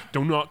 So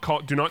do not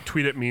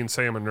tweet at me and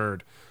say I'm a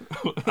nerd.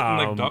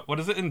 Like, what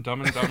is it in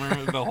Dumb and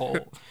Dumber?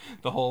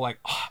 the whole like,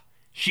 oh,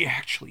 she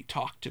actually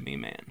talked to me,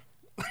 man.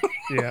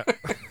 Yeah.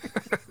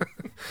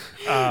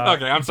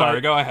 Okay, I'm sorry.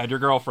 Go ahead. Your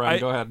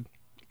girlfriend. Go ahead.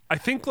 I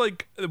think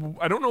like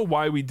I don't know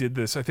why we did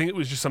this. I think it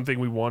was just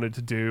something we wanted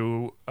to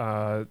do.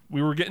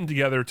 We were getting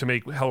together to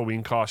make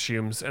Halloween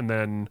costumes, and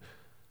then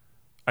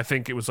I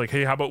think it was like,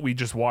 hey, how about we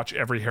just watch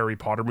every Harry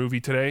Potter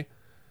movie today?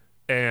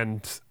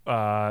 And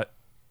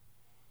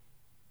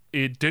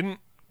it didn't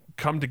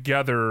come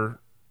together.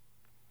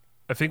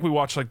 I think we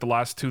watched like the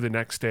last 2 the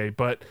next day,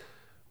 but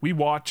we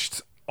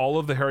watched all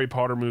of the Harry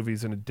Potter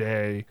movies in a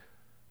day,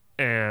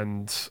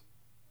 and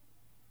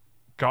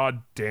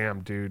god damn,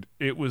 dude,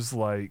 it was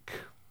like,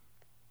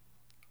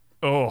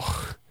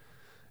 those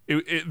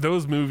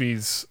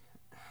movies,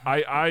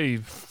 I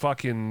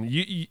fucking,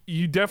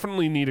 you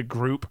definitely need a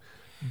group.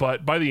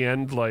 But by the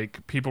end,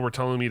 like, people were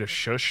telling me to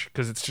shush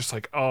because it's just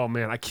like, oh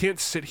man, I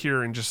can't sit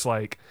here and just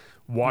like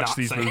watch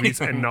these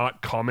movies and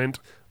not comment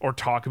or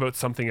talk about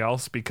something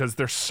else because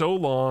they're so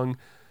long.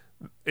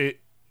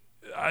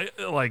 I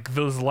like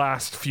those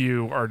last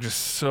few are just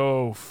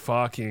so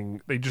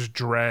fucking, they just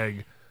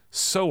drag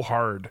so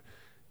hard.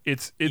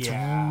 It's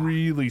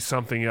really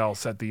something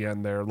else at the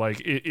end there.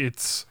 Like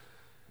it's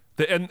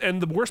the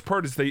and the worst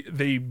part is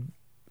they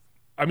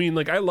I mean,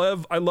 like I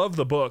love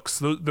the books.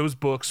 Those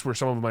books were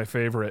some of my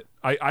favorite.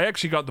 I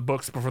actually got the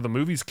books before the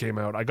movies came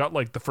out. I got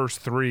like the first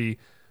 3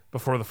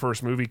 before the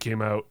first movie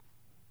came out.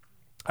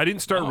 I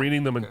didn't start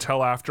reading them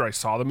until after I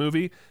saw the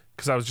movie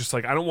because I was just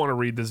like, I don't want to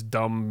read this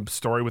dumb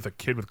story with a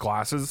kid with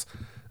glasses.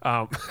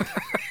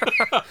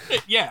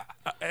 Yeah.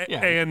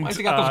 And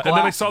then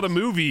I saw the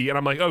movie and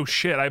I'm like, oh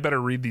shit, I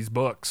better read these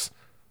books.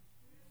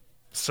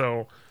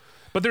 So,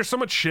 but there's so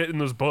much shit in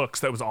those books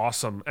that was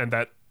awesome and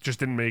that just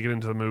didn't make it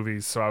into the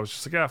movies. So I was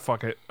just like, yeah,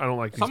 fuck it. I don't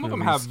like these Some of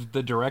movies. them have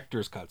the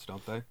director's cuts,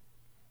 don't they?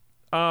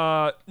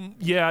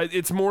 Yeah,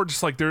 it's more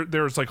just like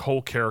there's like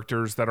whole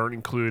characters that aren't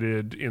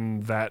included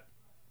in that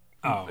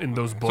in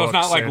those books. So it's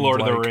not like and,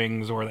 Lord of the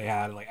Rings where they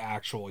had like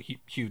actual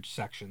huge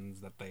sections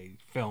that they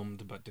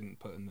filmed but didn't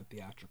put in the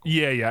theatrical.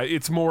 Yeah.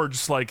 It's more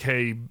just like,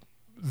 hey,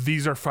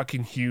 these are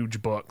fucking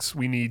huge books.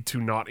 We need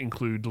to not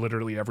include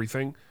literally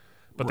everything,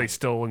 but they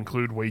still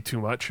include way too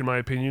much, in my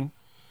opinion.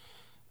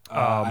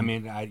 I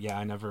mean, I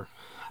never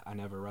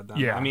read them.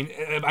 Yeah. I mean,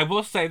 I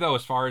will say though,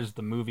 as far as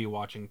the movie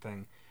watching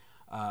thing,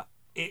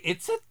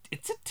 it's a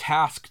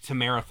task to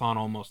marathon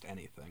almost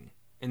anything.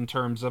 In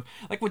terms of,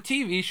 like, with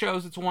TV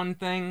shows, it's one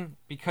thing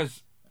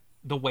because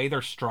the way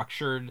they're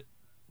structured,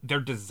 they're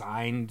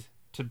designed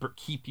to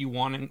keep you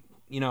wanting,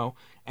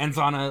 ends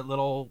on a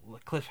little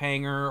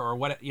cliffhanger or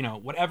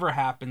whatever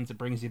happens, it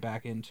brings you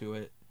back into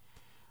it.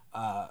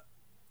 But,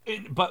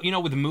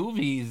 with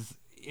movies,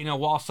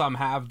 while some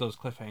have those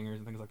cliffhangers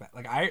and things like that,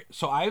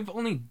 I've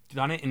only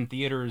done it in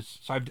theaters.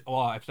 So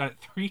I've done it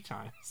 3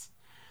 times.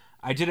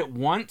 I did it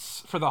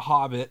once for The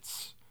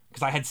Hobbits,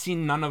 because I had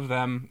seen none of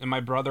them, and my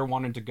brother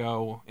wanted to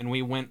go, and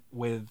we went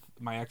with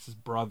my ex's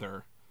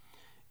brother,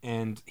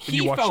 and he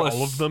watched fell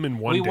all of them in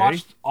one day? We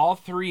watched all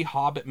 3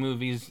 Hobbit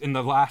movies. In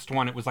the last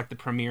one, it was like the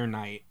premiere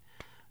night.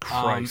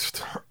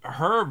 Christ.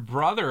 Her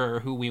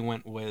brother, who we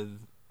went with,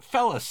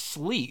 fell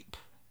asleep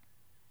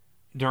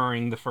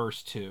during the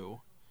first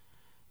 2.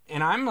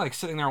 And I'm like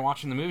sitting there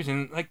watching the movies,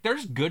 and like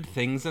there's good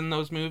things in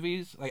those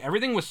movies. Like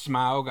everything with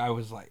Smaug, I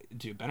was like,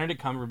 dude, Benedict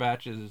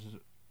Cumberbatch's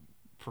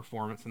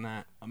performance in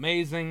that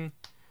amazing.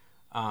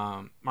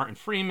 Martin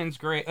Freeman's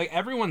great. Like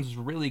everyone's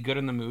really good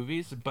in the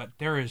movies, but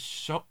there is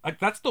so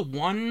that's the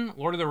one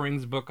Lord of the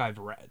Rings book I've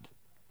read,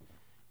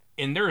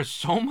 and there is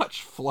so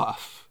much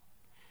fluff.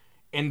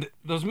 And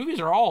those movies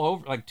are all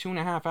over like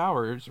 2.5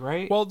 hours,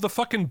 right? Well, the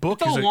fucking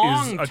book It's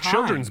is a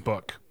children's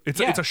book. It's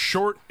a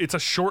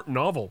short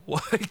novel.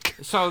 Like,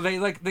 so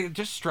they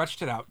just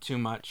stretched it out too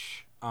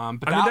much. But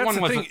that that's one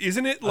the was thing.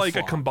 Isn't it like a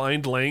flop.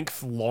 combined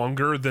length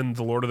longer than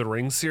the Lord of the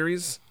Rings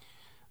series?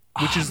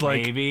 Which is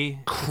like maybe,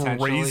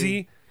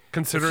 crazy,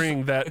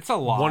 considering that it's a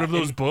lot. one of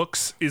those And-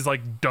 books is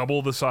like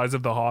double the size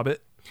of The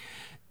Hobbit.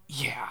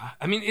 Yeah,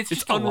 I mean it's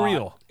just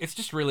unreal. A lot. It's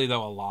just really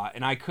though a lot,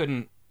 and I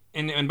couldn't.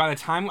 And by the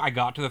time I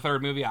got to the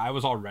third movie, I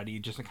was already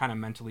just kind of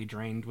mentally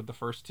drained with the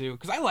first 2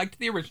 because I liked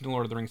the original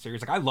Lord of the Rings series.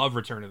 Like I love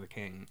Return of the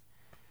King,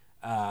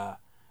 but I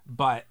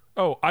but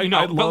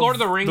love Lord of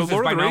the Rings. The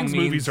Lord is of by the Rings no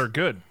means, movies are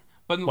good.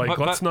 But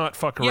let's not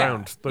fuck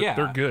around.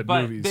 They're good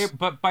movies.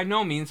 But by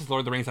no means has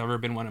Lord of the Rings ever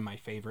been one of my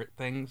favorite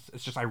things.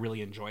 It's just I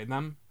really enjoyed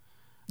them.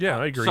 Yeah,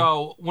 I agree.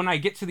 So when I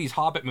get to these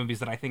Hobbit movies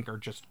that I think are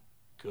just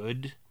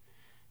good,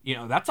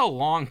 that's a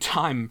long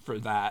time for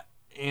that.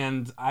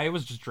 And I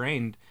was just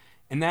drained.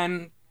 And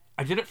then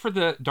I did it for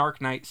the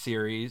Dark Knight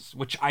series,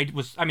 which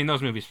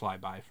those movies fly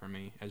by for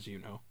me, as you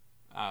know.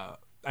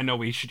 I know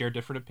we share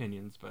different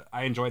opinions, but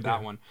I enjoyed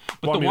that one.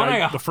 But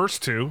the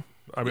first 2,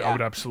 I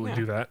would absolutely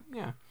do that.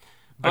 Yeah.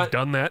 I've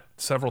done that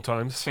several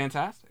times.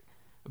 Fantastic.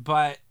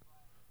 But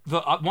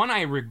the one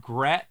I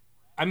regret,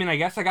 I mean, I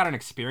guess I got an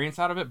experience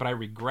out of it, but I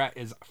regret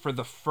is for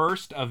the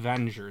first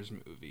Avengers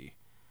movie.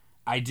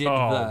 I did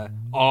what?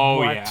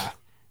 Yeah.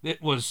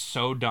 It was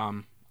so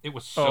dumb. It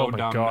was so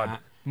dumb. God.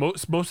 Matt.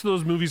 Most of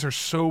those movies are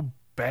so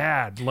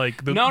bad.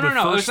 Like No.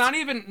 First... It's not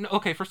even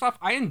okay. First off,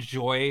 I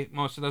enjoy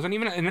most of those,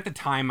 and at the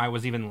time, I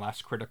was even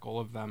less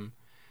critical of them.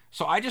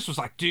 So I just was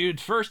like,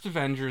 dude, first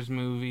Avengers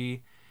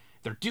movie,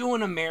 they're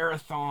doing a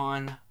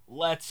marathon.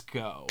 Let's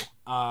go.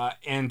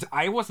 And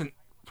I wasn't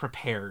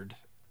prepared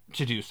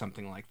to do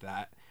something like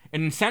that.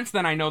 And since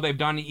then, I know they've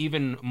done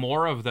even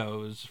more of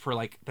those for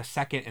like the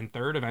second and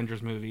third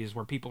Avengers movies,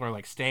 where people are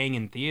like staying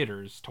in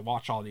theaters to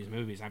watch all these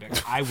movies. I'd be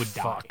like, I would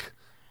die.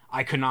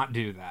 I could not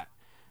do that.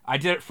 I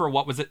did it for,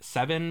 what was it,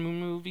 7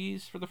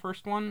 movies for the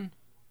first one?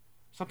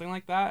 Something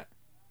like that.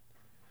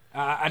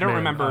 I don't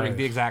remember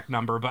the exact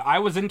number, but I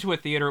was into a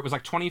theater. It was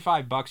like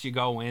 $25. You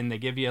go in, they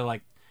give you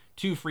like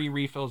 2 free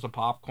refills of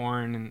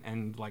popcorn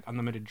and like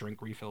unlimited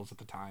drink refills at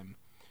the time.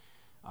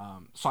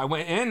 So I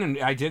went in and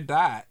I did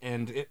that,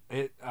 and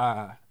it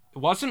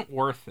wasn't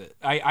worth it.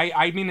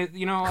 I mean, it,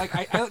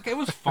 it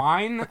was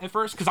fine at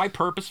first because I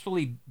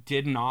purposefully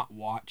did not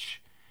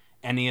watch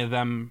any of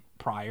them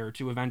prior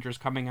to Avengers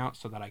coming out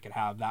so that I could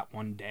have that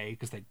one day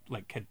because they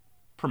like had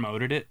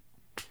promoted it.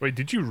 Wait,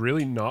 did you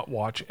really not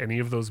watch any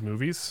of those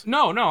movies?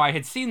 No, I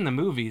had seen the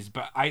movies,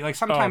 but I like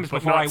sometimes but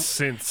before not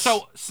since.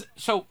 So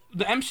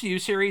the MCU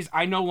series,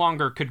 I no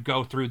longer could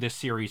go through this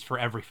series for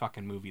every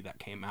fucking movie that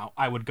came out.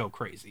 I would go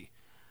crazy.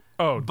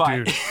 Oh,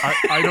 But- dude,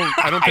 I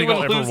don't think would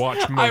I'll ever lose-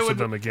 watch I most would- of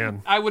them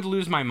again. I would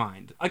lose my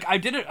mind. Like I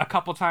did it a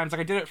couple times.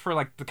 Like I did it for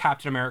like the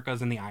Captain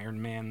Americas and the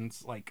Iron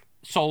Mans, like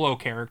solo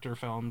character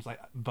films. Like,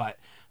 but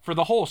for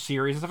the whole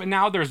series and stuff. And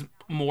now there's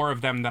more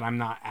of them that I'm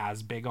not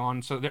as big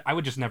on. So I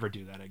would just never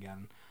do that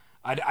again.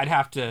 I'd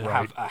have to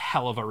have a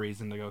hell of a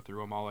reason to go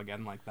through them all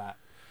again like that.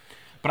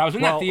 But I was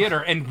in that theater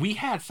and we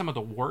had some of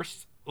the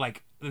worst.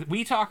 Like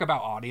we talk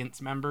about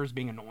audience members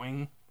being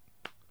annoying.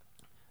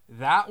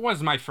 That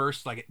was my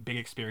first like big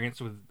experience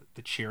with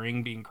the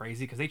cheering being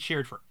crazy because they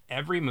cheered for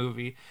every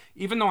movie,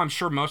 even though I'm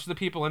sure most of the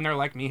people in there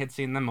like me had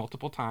seen them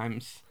multiple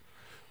times.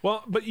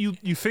 Well, but you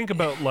think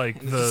about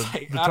like the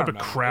type of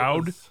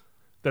crowd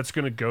that's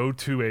going to go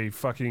to a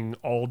fucking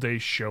all-day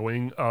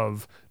showing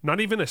of not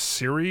even a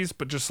series,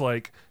 but just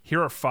like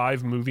here are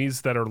 5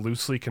 movies that are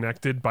loosely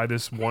connected by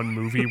this one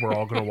movie we're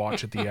all going to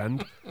watch at the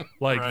end.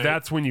 Like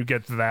that's when you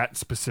get that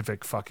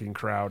specific fucking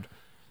crowd.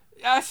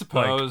 Yeah, I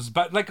suppose,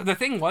 but like the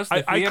thing was,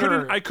 the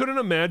theater... I couldn't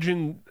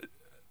imagine.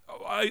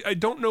 I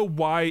don't know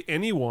why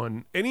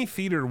any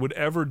theater would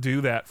ever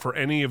do that for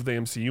any of the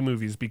MCU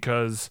movies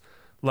because,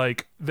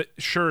 like,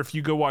 sure, if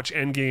you go watch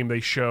Endgame, they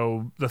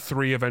show the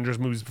 3 Avengers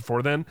movies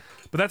before then,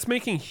 but that's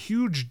making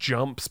huge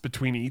jumps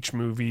between each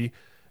movie,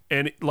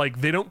 and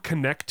like they don't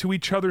connect to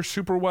each other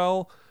super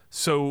well.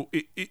 So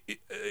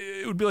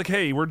it would be like,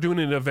 hey, we're doing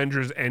an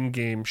Avengers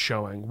Endgame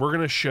showing. We're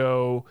gonna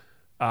show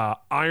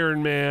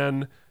Iron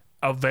Man,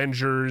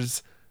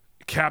 Avengers,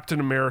 Captain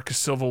America,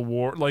 Civil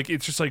War. Like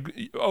it's just like,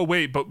 oh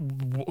wait, but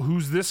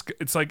who's this?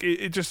 It's like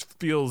it just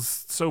feels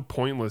so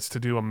pointless to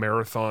do a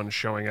marathon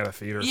showing at a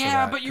theater.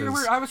 Yeah, for that,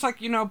 but I was like,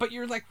 but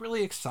you're like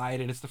really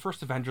excited. It's the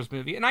first Avengers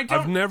movie, and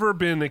I've never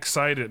been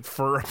excited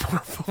for a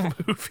Marvel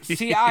movie.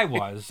 See, I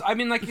was. I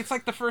mean, like it's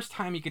like the first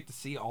time you get to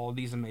see all of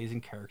these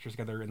amazing characters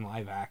together in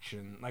live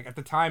action. Like at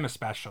the time,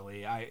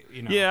 especially,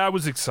 Yeah, I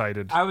was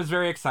excited. I was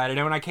very excited,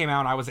 and when I came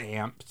out, I was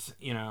amped.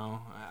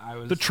 I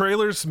was. The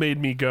trailers made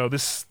me go,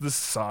 this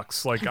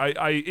sucks. Like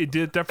it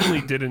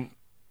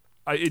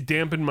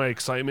dampened my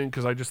excitement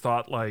because I just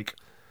thought like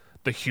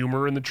the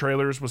humor in the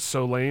trailers was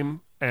so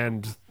lame.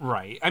 And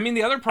right. I mean,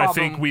 the other problem,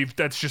 I think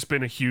that's just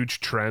been a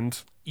huge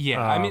trend.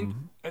 Yeah. I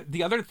mean,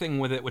 the other thing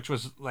with it, which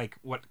was like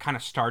what kind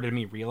of started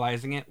me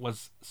realizing it,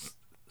 was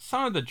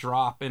some of the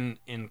drop in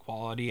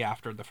quality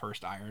after the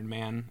first Iron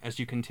Man as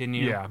you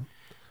continue. Yeah.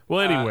 Well,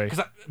 anyway.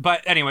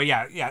 But anyway,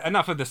 yeah.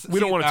 Enough of this. We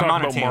don't want to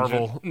talk about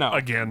Marvel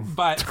again.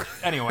 But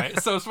anyway,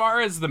 so as far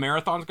as the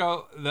marathons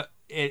go,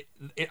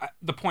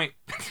 the point.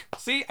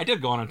 See, I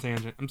did go on a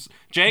tangent.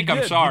 Jake,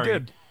 I'm sorry. You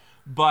did.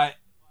 But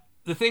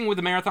the thing with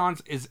the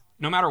marathons is,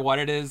 no matter what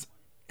it is,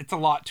 it's a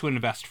lot to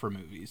invest for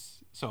movies.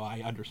 So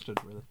I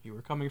understood where you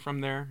were coming from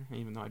there,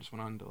 even though I just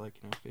went on to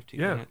 15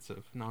 minutes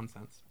of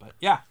nonsense. But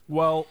yeah.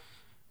 Well,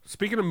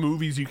 speaking of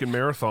movies you can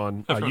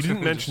marathon, you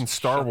didn't mention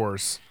Star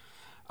Wars.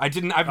 I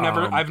didn't.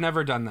 I've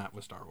never done that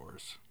with Star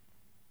Wars.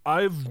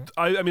 I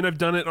mean I've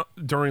done it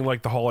during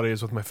like the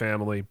holidays with my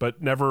family, but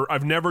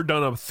I've never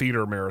done a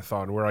theater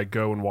marathon where I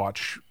go and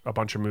watch a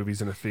bunch of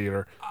movies in a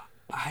theater.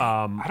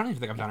 I don't even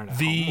think I've done it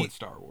at home with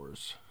Star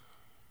Wars.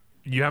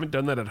 You haven't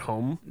done that at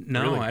home?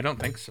 No, really? I don't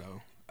think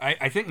so.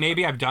 I think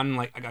maybe I've done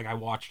like I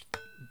watched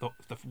the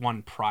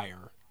one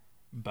prior.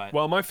 But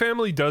well, my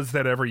family does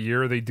that every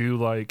year. They do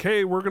like,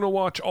 hey, we're gonna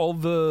watch all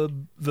the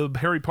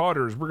Harry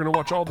Potters. We're gonna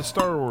watch all the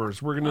Star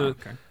Wars. We're gonna,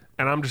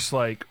 and I'm just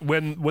like,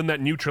 when that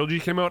new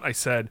trilogy came out, I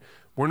said,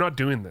 we're not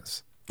doing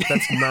this.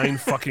 That's 9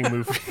 fucking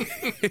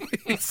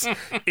movies.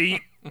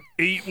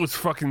 8 was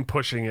fucking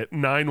pushing it.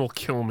 9 will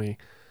kill me,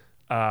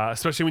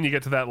 especially when you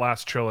get to that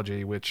last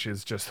trilogy, which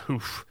is just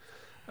oof.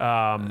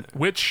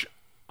 Which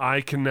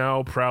I can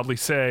now proudly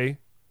say,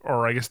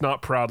 or I guess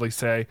not proudly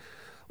say,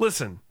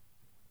 listen.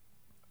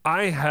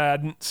 I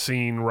hadn't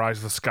seen Rise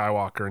of the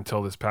Skywalker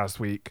until this past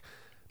week.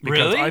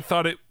 Because really? I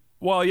thought it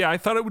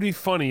would be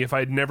funny if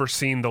I'd never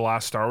seen the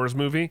last Star Wars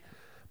movie.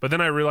 But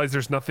then I realized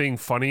there's nothing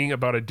funny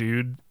about a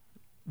dude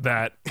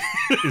that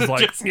is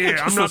like,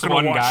 I'm not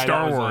going to watch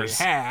Star Wars.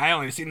 Like, hey, I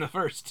only seen the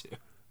first 2.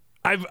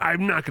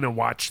 I'm not going to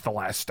watch the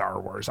last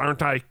Star Wars.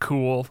 Aren't I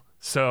cool?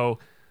 So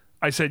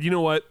I said, you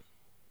know what?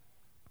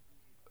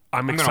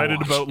 I'm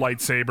excited about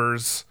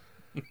lightsabers.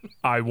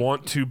 I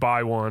want to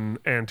buy one,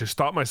 and to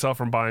stop myself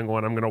from buying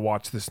one, I'm going to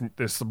watch this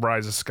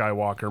Rise of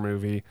Skywalker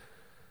movie.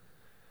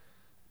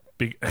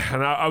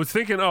 And I was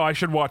thinking, I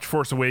should watch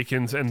Force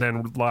Awakens and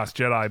then Last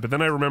Jedi, but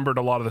then I remembered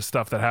a lot of the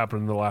stuff that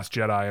happened in The Last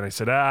Jedi, and I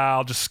said,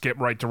 I'll just skip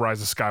right to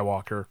Rise of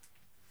Skywalker.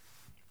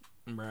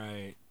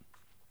 Right.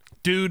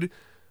 Dude,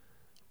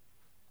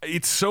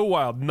 it's so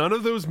wild. None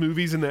of those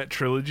movies in that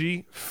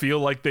trilogy feel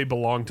like they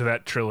belong to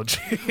that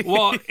trilogy.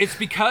 Well, it's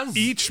because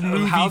each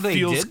movie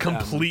feels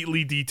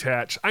completely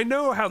detached. I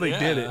know how they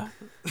did it,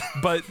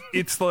 but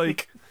it's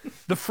like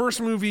the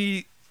first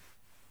movie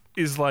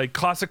is like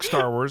classic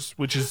Star Wars,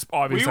 which is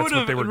obvious that's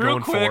what they were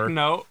going for.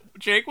 No,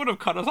 Jake would have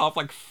cut us off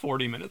like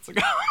 40 minutes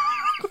ago.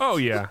 Oh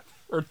yeah.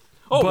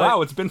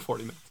 Wow, it's been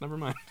 40 minutes. Never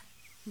mind.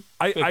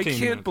 I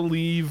can't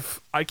believe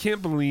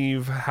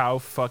how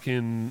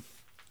fucking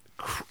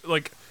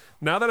like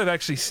now that I've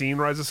actually seen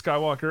Rise of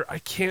Skywalker, I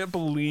can't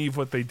believe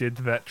what they did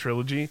to that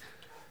trilogy.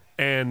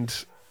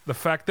 And the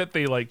fact that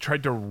they like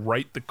tried to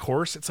write the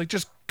course, it's like,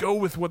 just go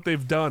with what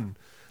they've done.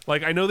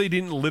 Like, I know they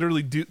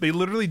literally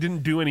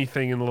didn't do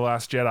anything in The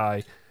Last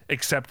Jedi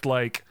except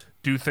like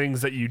do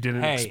things that you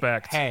didn't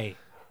expect. Hey.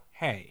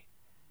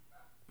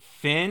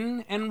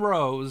 Finn and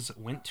Rose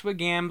went to a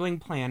gambling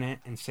planet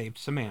and saved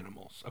some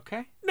animals,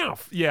 okay? No,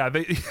 yeah,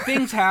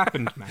 things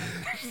happened, man.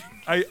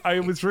 I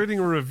was reading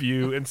a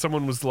review and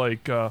someone was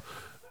like, you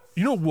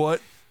know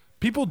what?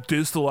 People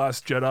diss The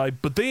Last Jedi,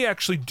 but they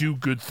actually do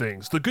good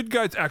things. The good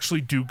guys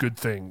actually do good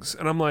things.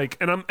 And I'm like,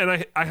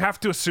 I have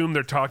to assume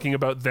they're talking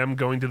about them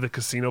going to the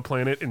casino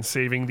planet and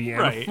saving the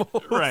animals.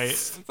 Right.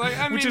 It's like,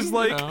 I mean, which is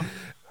like, you know,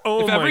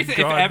 oh my God. If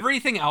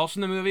everything else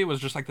in the movie was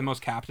just like the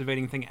most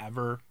captivating thing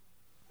ever,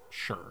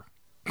 sure.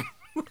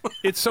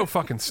 It's so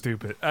fucking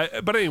stupid.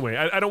 But anyway,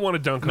 I don't want to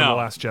dunk on The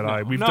Last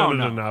Jedi. We've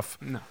done it enough.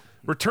 No.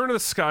 Return of the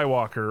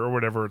Skywalker, or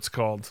whatever it's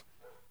called.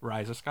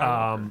 Rise of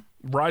Skywalker.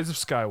 Rise of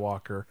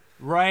Skywalker.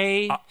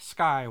 Ray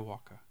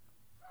Skywalker.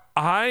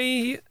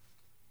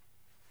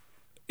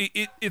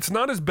 It's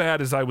not as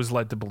bad as I was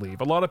led to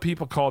believe. A lot of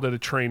people called it a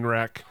train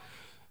wreck.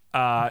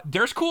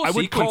 There's cool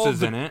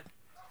sequences in it,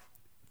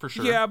 for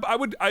sure. Yeah,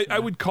 but I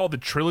would call the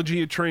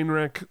trilogy a train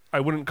wreck. I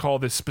wouldn't call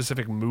this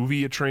specific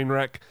movie a train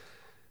wreck,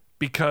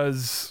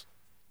 because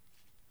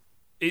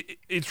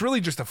it's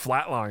really just a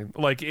flat line.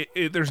 Like,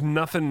 there's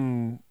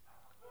nothing.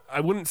 I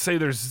wouldn't say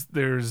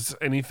there's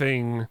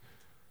anything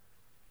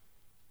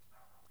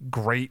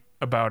great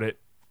about it,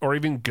 or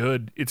even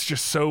good. It's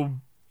just so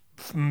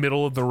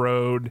middle of the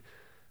road,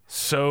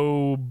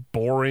 so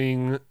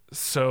boring.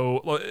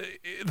 So,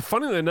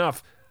 funnily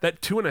enough,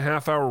 that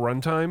 2.5 hour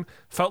runtime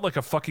felt like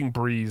a fucking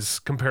breeze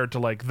compared to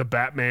like the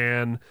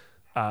Batman,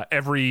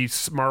 every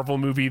Marvel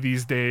movie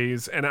these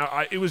days, and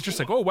it was just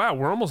like, oh wow,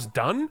 we're almost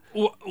done.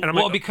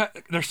 Because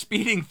they're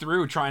speeding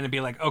through, trying to be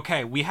like,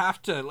 okay, we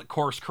have to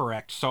course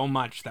correct so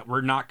much that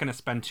we're not going to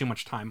spend too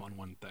much time on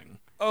one thing.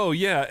 Oh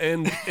yeah,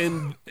 and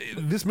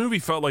this movie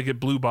felt like it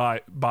blew by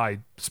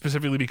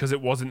specifically because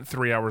it wasn't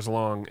 3 hours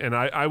long, and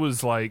I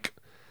was like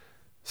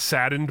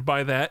saddened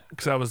by that,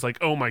 because I was like,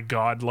 oh my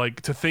God,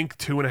 like, to think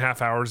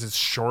 2.5 hours is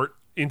short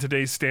in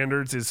today's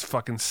standards is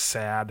fucking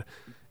sad.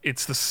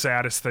 It's the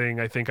saddest thing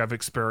I think I've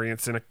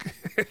experienced in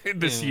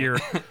this year.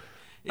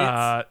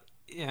 Yeah,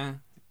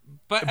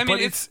 but I mean,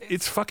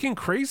 it's fucking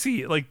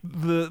crazy. Like,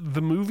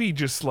 the movie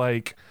just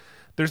like,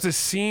 there's this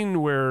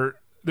scene where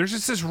there's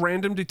just this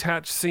random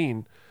detached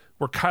scene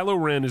where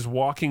Kylo Ren is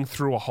walking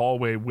through a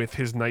hallway with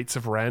his Knights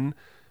of Ren,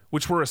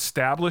 which were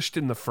established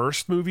in the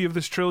first movie of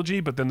this trilogy,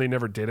 but then they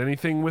never did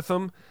anything with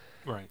them.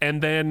 Right.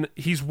 And then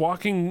he's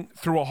walking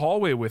through a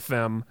hallway with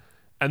them,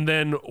 and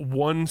then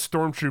one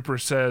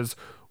stormtrooper says,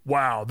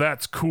 "Wow,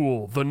 that's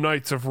cool, the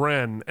Knights of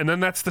Ren." And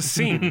then that's the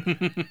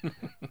scene.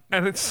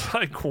 And it's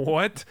like,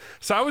 what?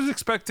 So I was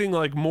expecting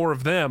like more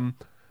of them,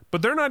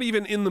 but they're not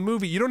even in the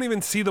movie. You don't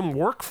even see them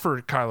work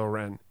for Kylo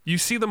Ren. You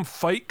see them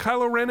fight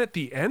Kylo Ren at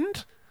the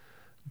end,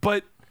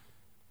 but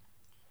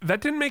that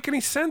didn't make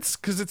any sense,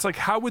 because it's like,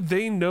 how would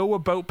they know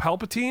about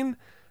Palpatine?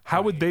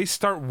 How would they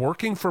start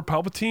working for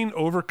Palpatine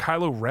over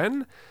Kylo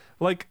Ren?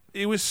 Like,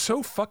 it was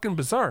so fucking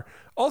bizarre.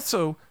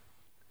 Also,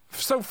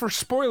 so for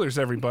spoilers,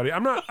 everybody,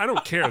 I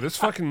don't care. This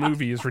fucking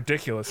movie is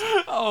ridiculous.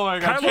 Oh my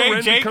God. Kylo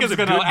Ren Jake becomes is a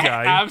going good to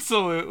guy.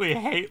 absolutely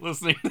hate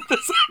listening to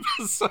this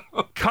episode.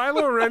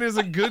 Kylo Ren is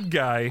a good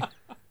guy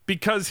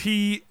because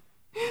he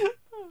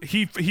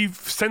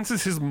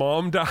senses his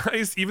mom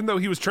dies, even though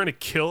he was trying to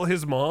kill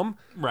his mom.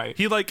 Right.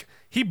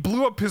 He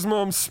blew up his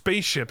mom's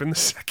spaceship in the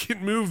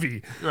second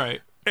movie.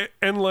 Right.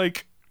 And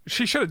like,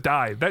 she should have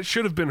died. That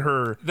should have been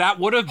her. That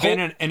would have been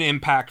an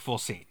impactful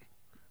scene.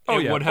 Oh,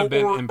 it yeah. would have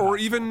been impactful. Or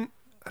even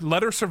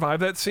let her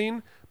survive that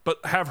scene, but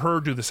have her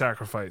do the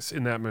sacrifice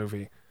in that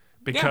movie.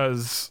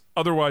 Because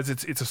otherwise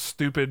it's a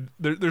stupid.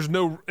 There's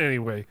no.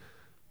 Anyway.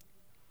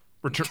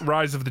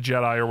 Rise of the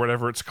Jedi, or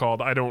whatever it's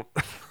called. I don't.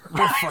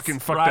 Fucking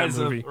fuck that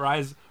movie.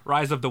 Rise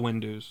of the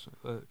Windows.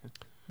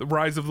 The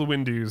Rise of the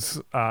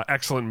Windows.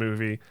 Excellent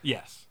movie.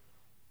 Yes.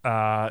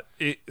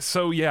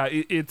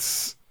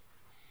 It's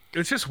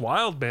just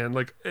wild, man.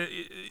 Like,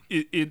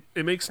 it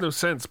makes no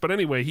sense. But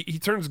anyway, he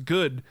turns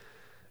good,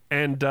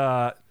 and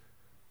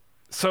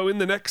so in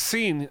the next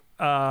scene,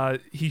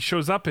 he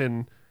shows up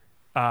in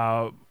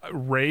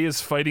Rey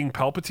is fighting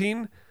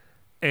Palpatine,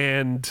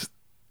 and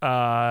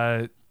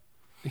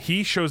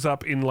he shows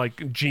up in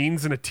like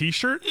jeans and a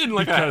t-shirt, in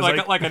like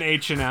an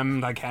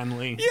H&M like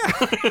Henley. Yeah,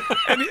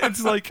 and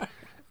it's like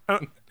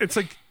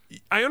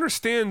I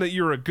understand that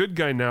you're a good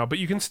guy now, but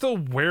you can still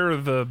wear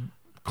the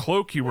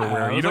cloak you were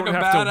wearing. You don't like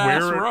have to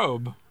wear a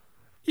robe.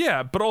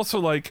 Yeah, but also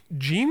like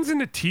jeans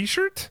and a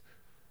t-shirt.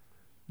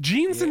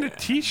 And a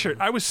t-shirt.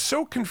 I was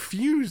so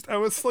confused. I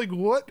was like,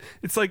 what?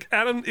 It's like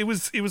Adam. It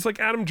was like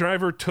Adam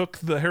Driver took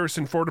the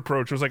Harrison Ford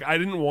approach. It was like, I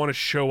didn't want to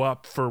show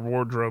up for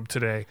wardrobe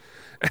today.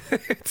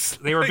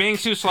 They were being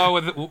too slow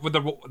with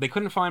the. They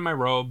couldn't find my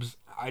robes.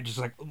 I just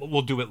like,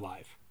 we'll do it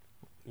live.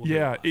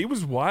 It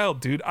was wild,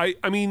 dude. I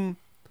mean,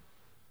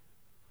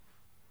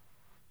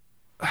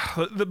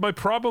 my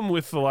problem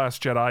with The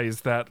Last Jedi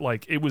is that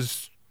like it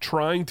was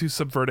trying to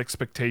subvert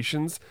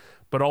expectations,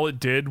 but all it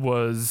did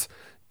was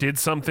did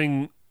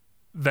something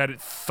that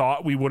it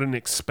thought we wouldn't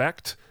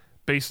expect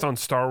based on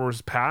Star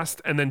Wars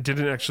past, and then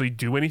didn't actually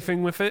do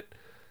anything with it.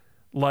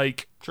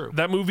 Like, True.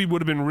 That movie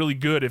would have been really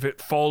good if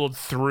it followed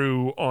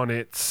through on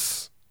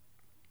its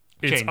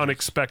Changes.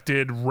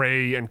 unexpected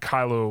Rey and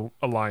Kylo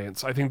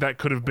alliance. I think that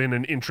could have been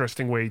an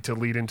interesting way to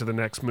lead into the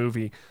next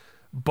movie.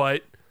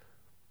 But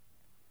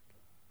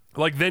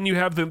like then you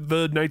have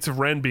the Knights of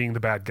Ren being the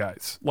bad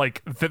guys.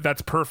 Like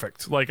that's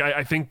perfect. Like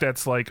I think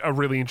that's like a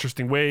really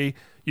interesting way.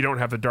 You don't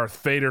have the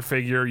Darth Vader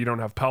figure. You don't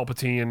have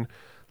Palpatine.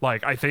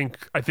 Like I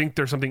think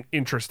there's something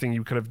interesting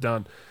you could have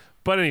done.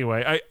 But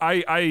anyway,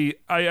 I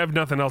have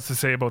nothing else to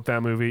say about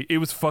that movie. It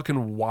was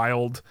fucking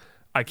wild.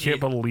 I can't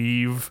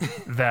believe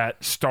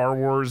that Star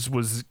Wars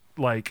was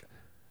like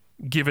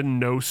given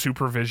no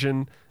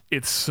supervision.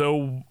 It's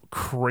so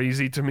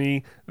crazy to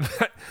me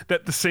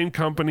that the same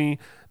company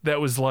that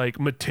was like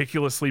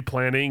meticulously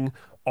planning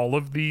all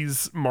of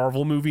these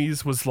Marvel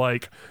movies was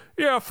like,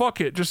 yeah,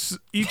 fuck it. Just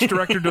each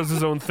director does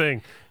his own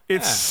thing.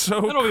 It's so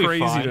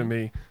crazy to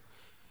me.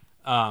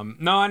 No,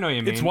 I know what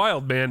you mean. It's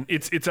wild, man.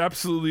 It's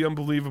absolutely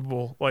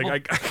unbelievable. Like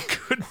I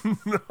could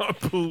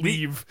not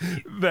believe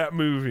that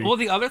movie. Well,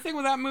 the other thing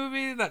with that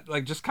movie that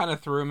like just kind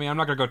of threw me. I'm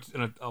not gonna go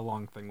in a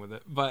long thing with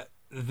it, but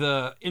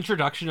the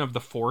introduction of the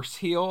Force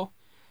heal.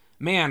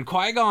 Man,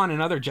 Qui-Gon and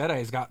other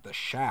Jedi's got the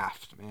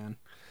shaft, man.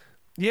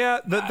 Yeah,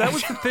 that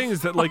was the thing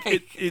is that like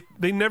it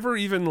they never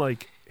even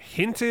like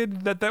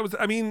hinted that was.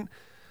 I mean,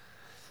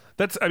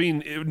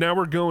 now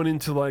we're going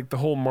into like the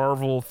whole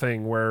Marvel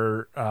thing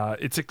where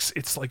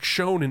it's like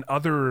shown in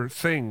other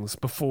things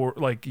before.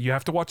 Like you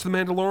have to watch The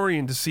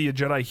Mandalorian to see a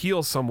Jedi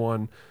heal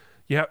someone.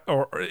 Yeah,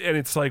 and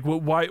it's like, well,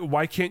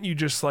 why can't you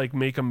just like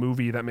make a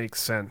movie that makes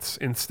sense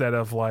instead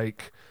of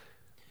like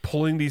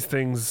pulling these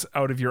things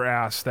out of your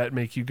ass that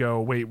make you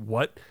go, wait,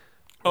 what?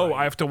 Oh,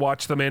 I have to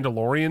watch The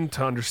Mandalorian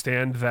to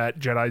understand that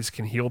Jedis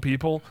can heal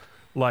people.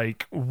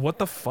 Like, what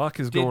the fuck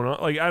is going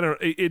on? Like, I don't.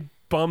 It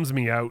bums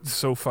me out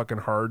so fucking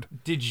hard.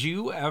 Did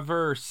you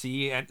ever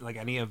see like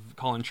any of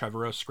Colin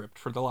Trevorrow's script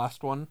for the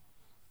last one?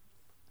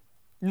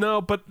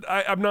 No, but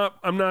I'm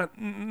not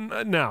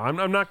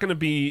going to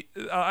be.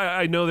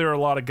 I know there are a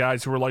lot of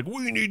guys who are like,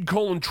 we need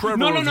Colin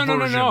Trevorrow's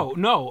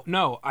version.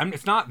 No.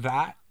 It's not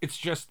that. It's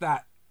just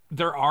that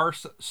there are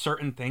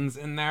certain things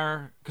in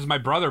there because my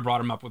brother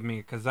brought him up with me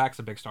because Zach's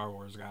a big Star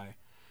Wars guy,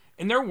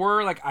 and there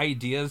were like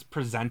ideas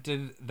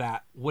presented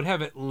that would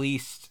have at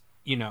least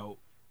it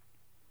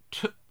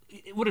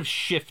would have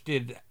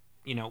shifted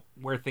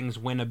where things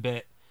went a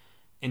bit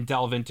and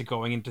delve into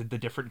going into the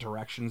different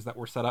directions that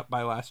were set up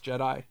by Last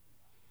Jedi.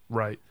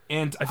 Right.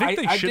 And I think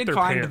they shit their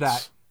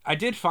pants. I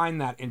did find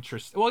that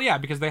interesting. Well, yeah,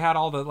 because they had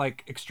all the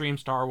like extreme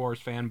Star Wars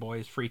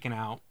fanboys freaking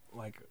out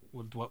like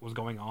with what was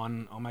going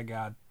on. Oh my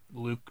God,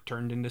 Luke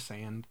turned into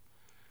sand.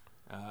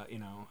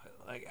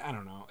 Like I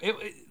don't know.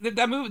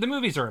 The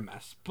movies are a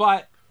mess,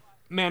 but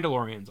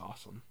Mandalorian's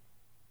awesome.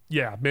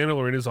 Yeah,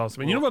 Mandalorian is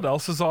awesome. And you know what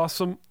else is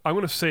awesome? I'm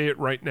going to say it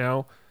right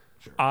now.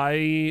 Sure.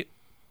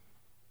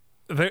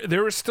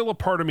 There is still a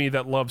part of me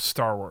that loves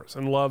Star Wars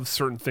and loves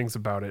certain things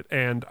about it.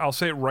 And I'll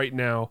say it right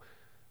now.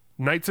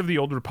 Knights of the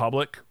Old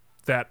Republic,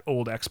 that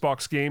old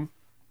Xbox game,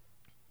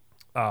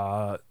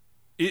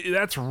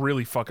 that's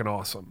really fucking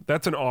awesome.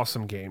 That's an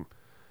awesome game.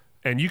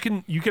 And you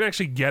can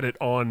actually get it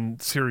on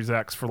Series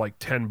X for like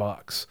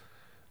 $10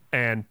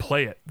 and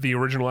play it, the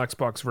original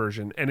Xbox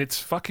version, and it's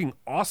fucking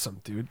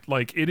awesome, dude.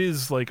 Like it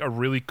is like a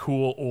really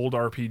cool old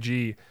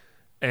RPG,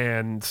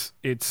 and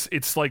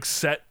it's like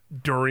set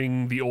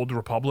during the Old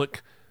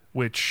Republic,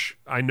 which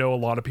I know a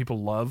lot of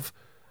people love.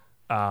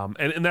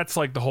 And that's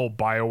like the whole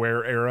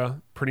BioWare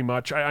era, pretty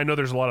much. I know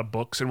there's a lot of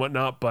books and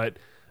whatnot, but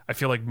I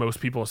feel like most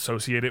people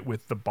associate it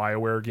with the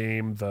BioWare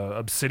game, the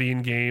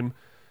Obsidian game,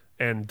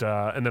 and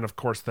then of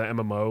course the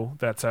MMO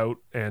that's out,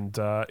 and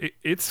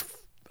it's.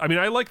 I mean,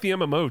 I like the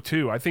MMO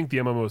too. I think the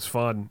MMO is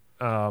fun,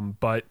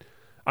 but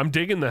I'm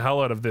digging the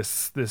hell out of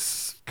this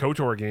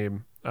KOTOR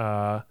game.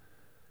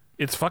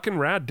 It's fucking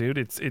rad, dude.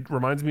 It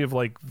reminds me of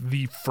like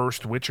the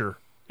first Witcher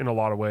in a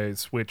lot of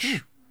ways,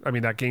 which I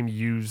mean that game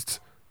used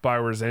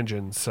BioWare's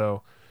engine,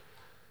 so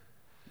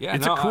yeah,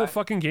 it's a cool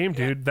fucking game,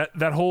 dude. Yeah.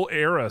 That whole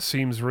era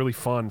seems really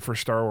fun for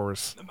Star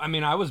Wars. I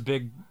mean, I was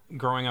big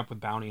growing up with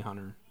Bounty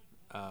Hunter.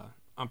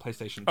 On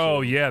PlayStation 2.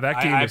 Oh yeah,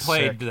 that game. I was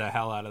played sick. the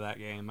hell out of that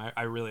game.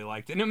 I really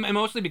liked it, and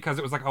mostly because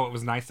it was like, it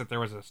was nice that there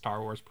was a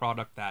Star Wars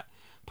product that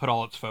put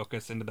all its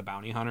focus into the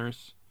bounty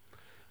hunters.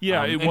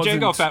 Yeah, and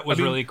Jango Fett was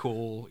really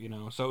cool,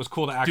 so it was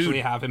cool to actually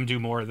have him do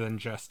more than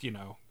just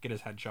get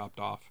his head chopped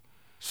off.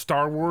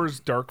 Star Wars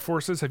Dark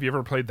Forces. Have you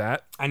ever played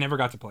that? I never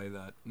got to play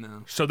that.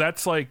 No. So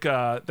that's like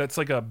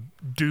a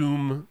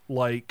Doom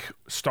like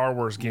Star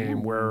Wars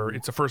game where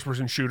it's a first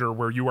person shooter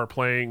where you are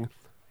playing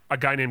a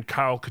guy named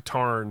Kyle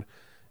Katarn.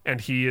 And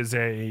he is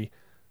I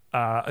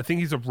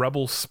think he's a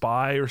rebel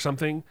spy or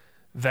something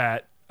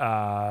that,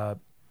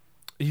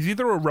 he's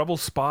either a rebel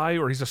spy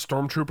or he's a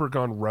stormtrooper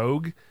gone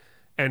rogue.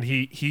 And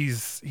he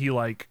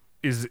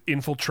is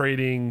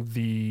infiltrating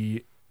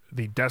the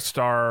Death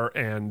Star,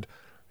 and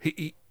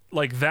he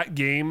like that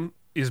game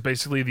is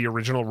basically the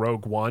original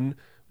Rogue One,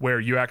 where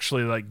you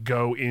actually like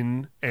go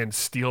in and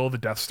steal the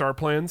Death Star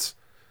plans.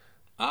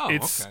 Oh,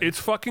 It's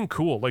fucking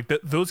cool. Like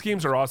those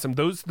games are awesome.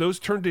 Those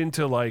turned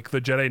into like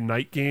the Jedi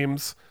Knight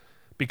games,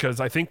 because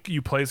I think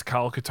you play as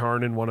Kyle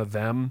Katarn in one of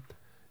them,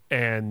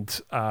 and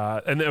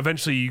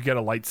eventually you get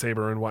a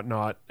lightsaber and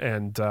whatnot.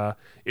 And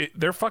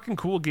they're fucking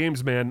cool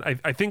games, man.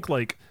 I think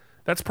like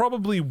that's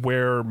probably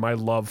where my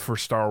love for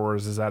Star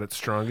Wars is at its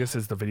strongest,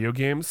 is the video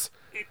games.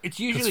 It's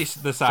usually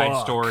the side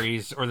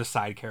stories or the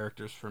side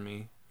characters for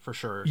me, for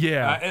sure.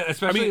 Yeah,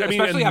 especially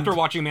after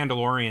watching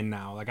Mandalorian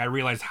now, like I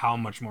realize how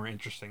much more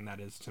interesting that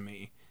is to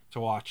me to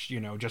watch.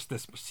 Just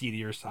this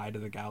seedier side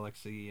of the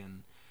galaxy,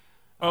 and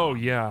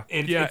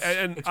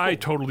it's I cool.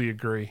 totally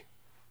agree.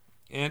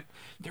 And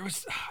I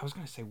was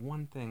gonna say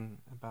one thing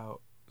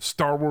about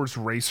Star Wars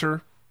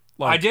Racer.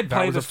 Like, I did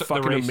play that was a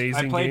fucking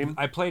amazing game.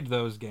 I played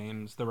those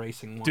games, the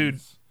racing ones. Dude,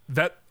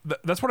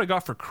 that's what I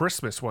got for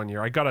Christmas one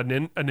year. I got a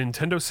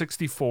Nintendo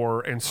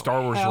 64 and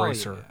Star Wars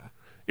Racer. Yeah.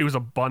 It was a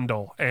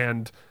bundle,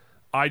 and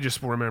I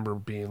just remember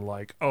being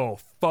like, "Oh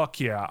fuck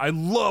yeah, I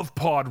love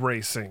pod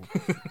racing,"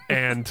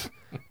 and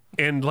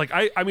like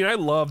I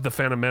loved the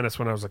Phantom Menace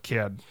when I was a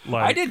kid.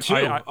 Like I did too.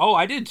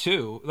 I did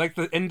too. Like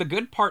the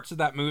good parts of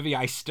that movie,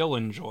 I still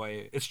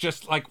enjoy. It's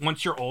just like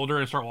once you're older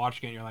and start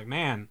watching it, you're like,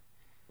 man,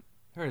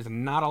 there is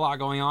not a lot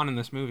going on in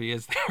this movie,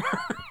 is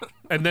there?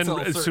 And then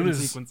as soon as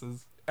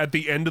sequences. At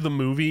the end of the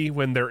movie,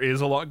 when there is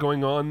a lot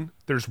going on,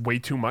 there's way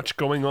too much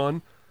going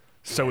on.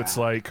 So it's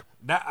like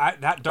that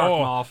Darth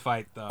Maul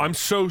fight though. I'm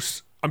so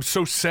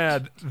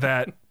sad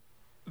that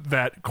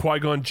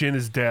Qui-Gon Jinn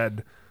is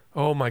dead.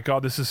 Oh my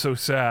god, this is so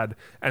sad.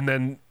 And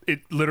then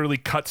it literally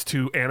cuts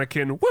to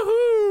Anakin.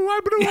 Woohoo! I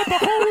blew up a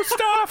whole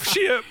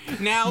starship.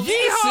 Now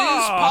this is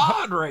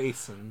pod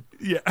racing.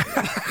 Yeah.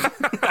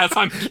 As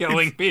I'm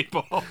killing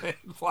people.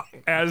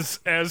 As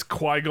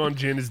Qui-Gon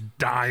Jinn is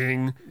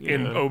dying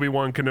in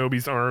Obi-Wan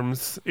Kenobi's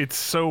arms. It's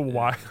so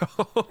wild.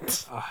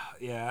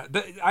 Yeah.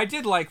 I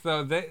did like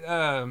though.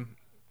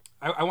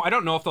 I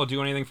don't know if they'll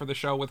do anything for the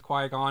show with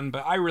Qui-Gon,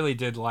 but I really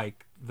did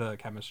like the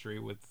chemistry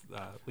with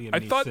Liam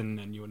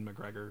Neeson and Ewan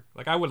McGregor.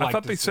 Like I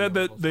thought they said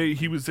that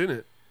he was in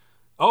it.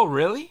 Oh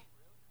really?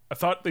 I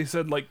thought they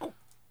said like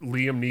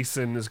Liam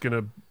Neeson is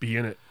gonna be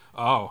in it.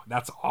 Oh,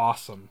 that's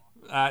awesome.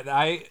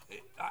 My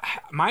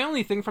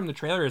only thing from the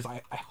trailer is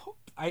I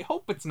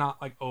hope it's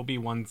not like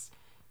Obi-Wan's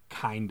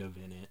kind of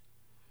in it,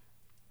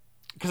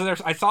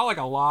 because I saw like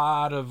a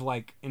lot of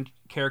like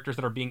characters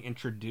that are being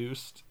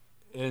introduced,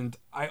 and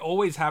I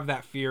always have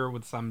that fear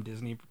with some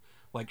Disney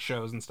like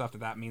shows and stuff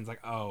that means like,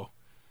 oh,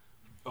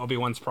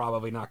 Obi-Wan's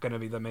probably not going to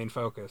be the main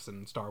focus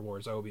in Star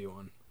Wars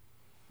Obi-Wan.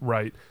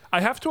 Right. I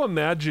have to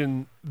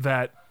imagine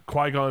that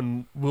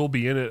Qui-Gon will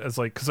be in it as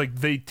like, because like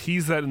they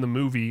tease that in the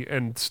movie,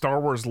 and Star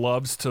Wars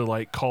loves to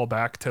like call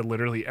back to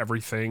literally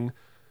everything,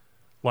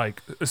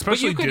 like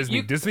especially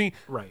Disney.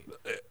 Right.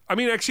 I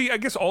mean, actually, I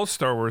guess all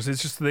Star Wars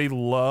is just they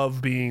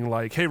love being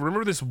like, hey,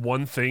 remember this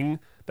one thing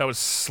that was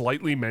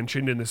slightly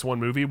mentioned in this one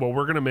movie? Well,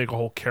 we're gonna make a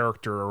whole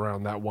character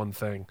around that one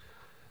thing.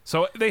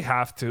 So they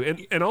have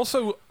to, and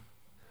also,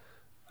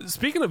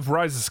 speaking of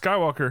Rise of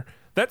Skywalker.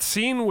 That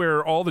scene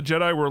where all the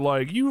Jedi were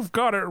like, "You've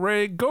got it,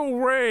 Rey. Go,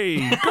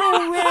 Rey.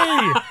 Go,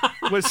 Rey,"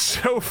 was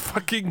so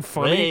fucking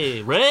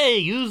funny. Rey,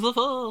 use the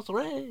Force,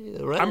 Rey.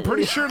 I'm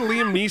pretty sure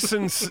Liam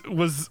Neeson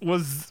was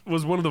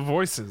one of the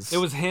voices. It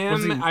was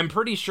him. I'm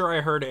pretty sure I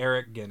heard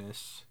Eric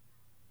Guinness.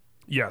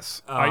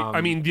 Yes,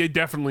 I mean, they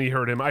definitely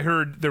heard him. I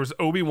heard there was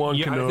Obi-Wan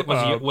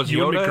Kenobi. Was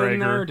Ewan Yoda McGregor. in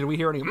there? Did we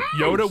hear any?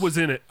 Yoda was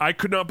in it. I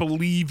could not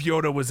believe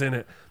Yoda was in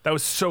it. That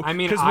was so. I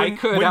mean, when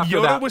after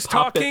Yoda that was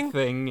puppet talking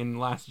thing in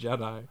Last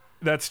Jedi.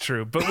 That's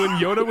true. But when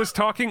Yoda was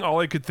talking, all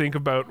I could think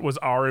about was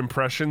our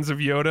impressions of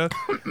Yoda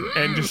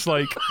and just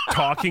like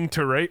talking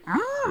to Rey.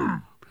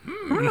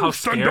 And how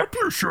Stand up,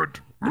 you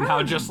should. And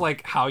how just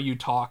like how you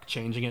talk,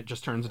 changing it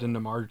just turns it into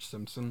Marge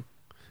Simpson.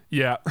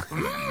 Yeah.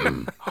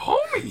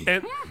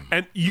 Homie.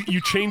 And you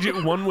change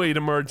it one way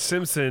to Marge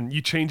Simpson,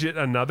 you change it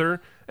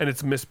another, and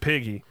it's Miss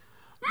Piggy.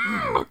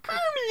 Yoda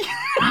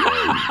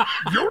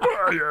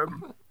I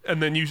am.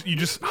 And then you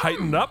just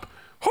heighten up.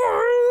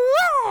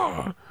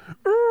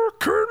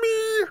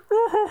 Kermie!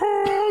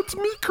 It's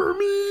me,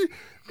 Kermie!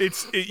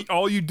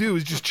 All you do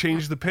is just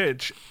change the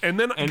pitch. And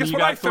then guess you what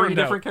got I three found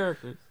different out?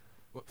 characters.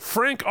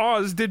 Frank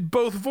Oz did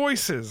both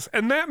voices,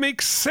 and that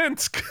makes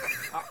sense.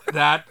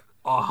 That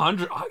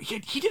 100...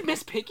 He did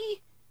Miss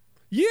Piggy?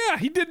 Yeah,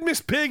 he did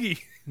Miss Piggy.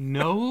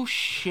 No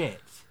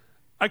shit.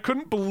 I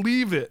couldn't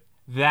believe it.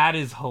 That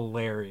is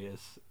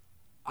hilarious.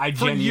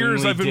 For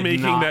years I've been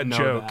making that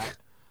joke.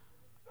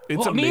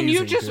 It's amazing. Me and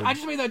you dude. I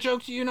just made that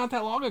joke to you not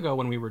that long ago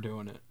when we were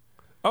doing it.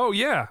 Oh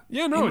yeah,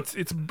 no,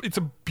 it's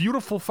a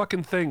beautiful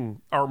fucking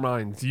thing. Our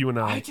minds, you and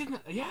I.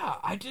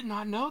 I did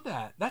not know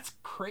that. That's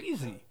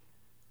crazy.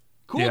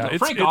 Cool. Yeah,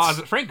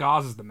 Frank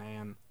Oz is the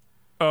man.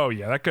 Oh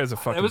yeah, that guy's a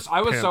fucking. I was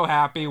pimp. so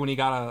happy when he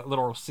got a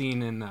little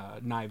scene in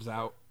Knives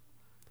Out.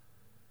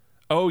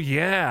 Oh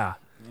yeah,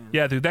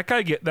 Yeah, dude, that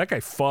guy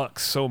fucks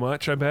so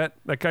much. I bet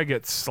that guy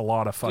gets a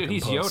lot of fucking. Dude,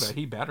 he's puss. Yoda.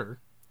 He better.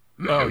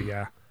 Oh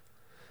yeah.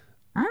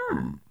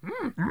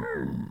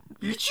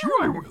 It's you,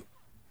 I will.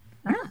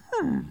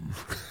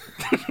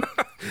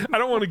 I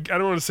don't want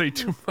to say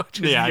too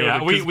much. as Yeah, Yoda, yeah.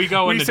 'cause We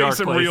go into say dark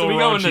some places. real We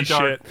go into raunchy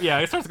dark. shit. Yeah,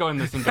 it starts going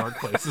into some dark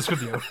places with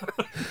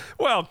Yoda.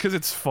 Well, because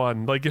it's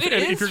fun. Like if It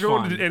you're is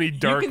going fun. to any You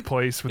dark can-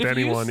 place with if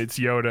you anyone, s- it's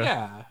Yoda.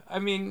 Yeah, I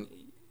mean,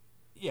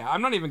 yeah.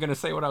 I'm not even gonna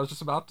say what I was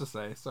just about to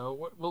say.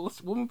 So we'll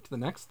move to the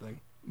next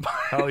thing.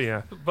 Hell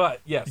yeah. But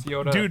yes,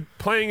 Yoda. Dude,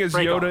 playing as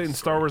Break Yoda off, in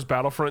Star Wars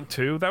Battlefront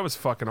 2, that was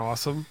fucking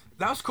awesome.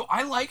 that was cool.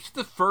 I liked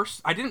the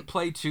first. I didn't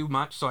play too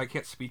much, so I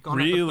can't speak on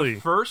it. But Really? the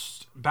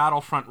first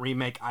Battlefront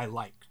remake, I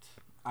liked.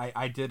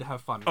 I did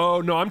have fun. Oh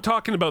no, I'm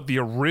talking about the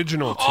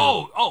original 2.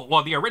 Oh,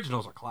 well, the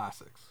originals are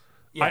classics.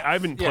 Yes, I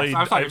haven't yes, played.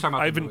 I thought you were talking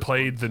about I the haven't newest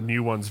played ones. the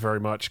new ones very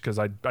much because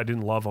I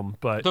didn't love them.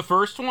 But The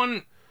first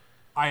one,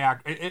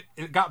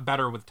 it got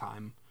better with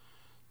time.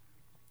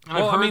 And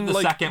well, I've heard I mean, the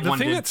like second the one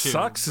thing did that too,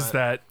 sucks is but-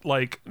 that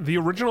like the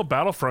original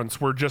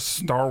Battlefronts were just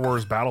Star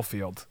Wars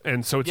Battlefield,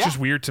 and so it's Yeah. just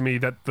weird to me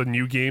that the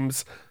new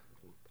games.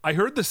 I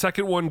heard the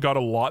second one got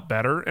a lot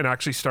better and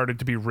actually started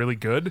to be really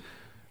good,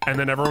 and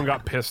then everyone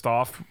got pissed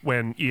off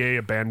when EA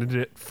abandoned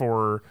it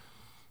for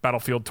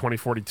Battlefield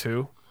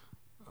 2042.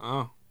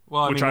 Oh,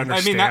 well, Which I I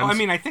understand.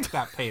 I think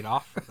that paid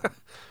off. For them.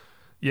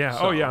 Yeah.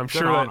 So, oh yeah.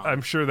 good on 'em.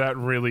 I'm sure that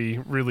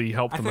really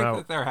helped I them think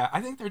out. that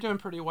I think they're doing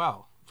pretty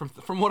well.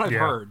 From what I've Yeah.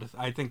 heard,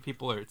 I think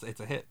people are. It's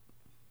a hit.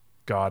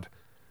 God.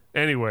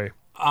 Anyway,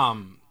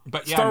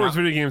 But yeah, Star no, Wars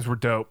video games were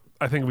dope.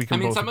 I think we I can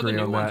mean, both some of the agree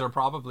new on ones that. are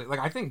probably like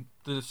I think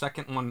the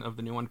second one of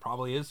the new one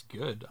probably is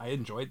good. I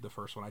enjoyed the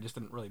first one. I just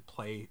didn't really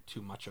play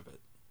too much of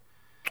it.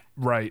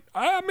 Right.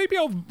 Maybe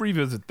I'll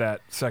revisit that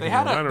second They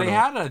had one. I don't know.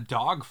 had a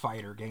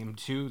dogfighter game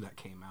too that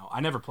came out. I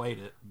never played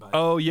it, but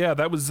Oh yeah,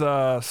 that was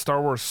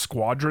Star Wars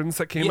Squadrons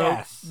that came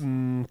Yes. out a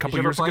Did couple you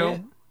ever years play ago.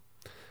 it?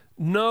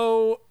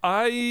 No,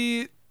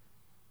 I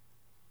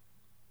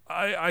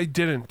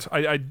didn't.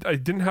 I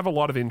didn't have a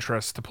lot of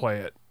interest to play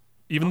it,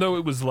 even though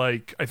it was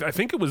like I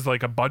think it was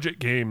like a budget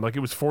game. Like it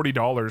was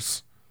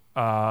 $40,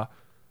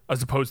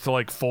 as opposed to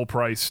like full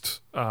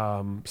priced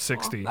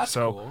 $60. That's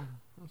so cool.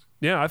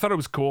 yeah, I thought it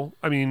was cool.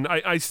 I mean,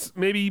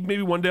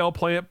 maybe one day I'll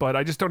play it, but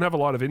I just don't have a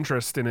lot of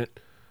interest in it.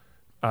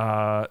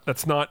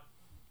 That's not.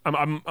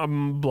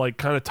 I'm like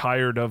kind of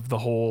tired of the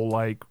whole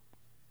like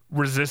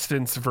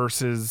resistance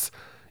versus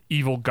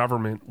evil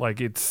government.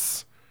 Like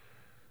it's.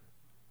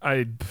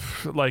 I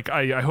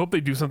hope they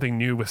do something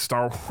new with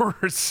Star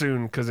Wars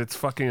soon because it's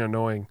fucking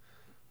annoying.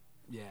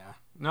 Yeah.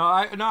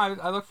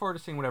 I look forward to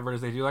seeing whatever it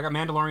is they do. Like a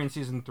Mandalorian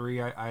season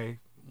 3, I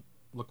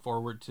look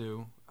forward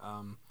to.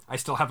 I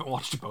still haven't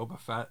watched Boba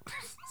Fett,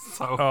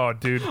 so Oh,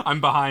 dude. I'm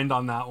behind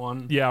on that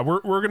one. Yeah,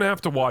 we're gonna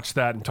have to watch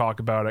that and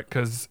talk about it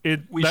because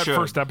We that should.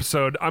 first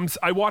episode.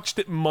 I watched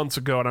it months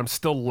ago and I'm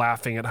still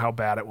laughing at how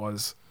bad it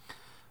was.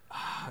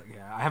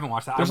 Yeah, I haven't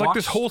watched that. There's I like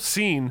this watched- whole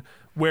scene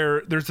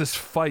where there's this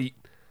fight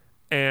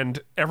and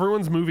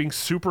everyone's moving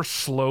super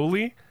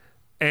slowly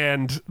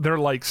and they're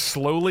like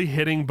slowly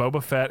hitting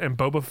Boba Fett and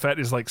Boba Fett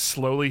is like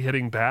slowly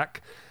hitting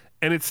back,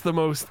 and it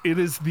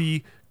is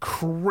the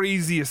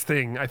craziest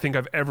thing I think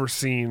I've ever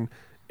seen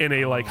in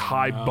a like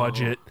high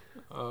budget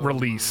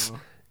release.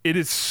 It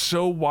is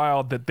so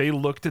wild that they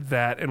looked at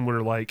that and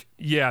were like,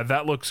 yeah,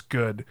 that looks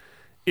good.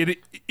 It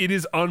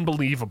is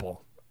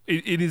unbelievable.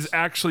 It is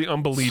actually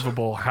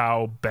unbelievable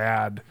how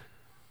bad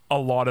a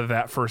lot of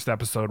that first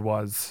episode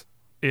was.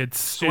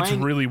 It's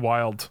really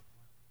wild.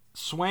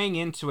 swaying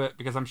into it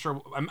because I'm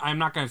sure I'm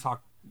not going to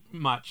talk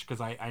much because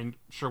I'm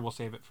sure we'll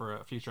save it for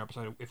a future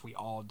episode if we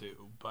all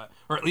do, but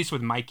or at least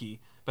with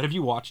Mikey. But have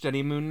you watched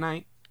any Moon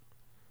Knight?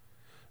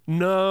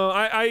 No,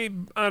 I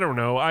don't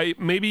know.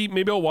 Maybe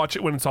I'll watch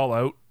it when it's all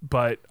out,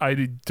 but I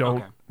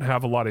don't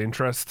have a lot of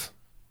interest.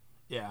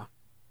 Yeah,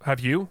 Have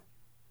you?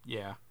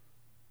 yeah.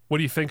 What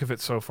do you think of it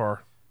so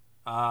far?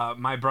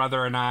 My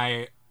brother and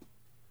I.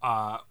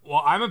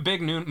 Well, I'm a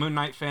big Moon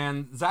Knight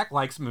fan. Zach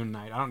likes Moon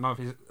Knight. I don't know if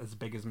he's as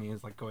big as me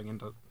as like going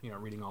into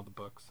reading all the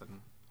books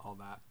and all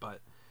that, but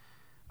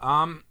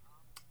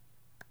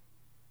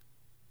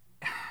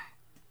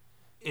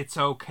it's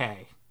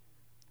okay.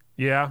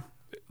 Yeah,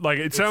 like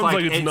it sounds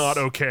like it's not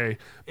okay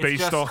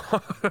based just-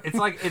 on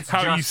It's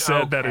how you just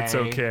said that it's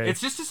okay. It's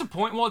just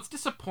disappointing. Well, it's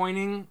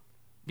disappointing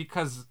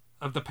because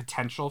of the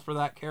potential for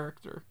that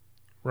character.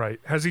 Right.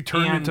 Has he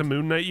turned And- into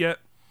Moon Knight yet?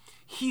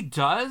 He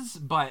does,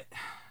 but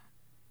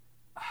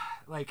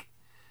like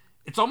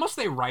it's almost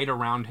they write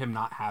around him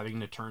not having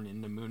to turn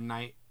into Moon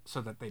Knight so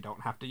that they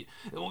don't have to.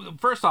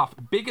 First off,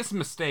 biggest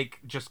mistake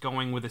just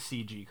going with a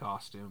CG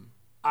costume.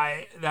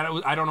 I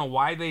don't know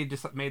why they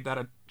just made that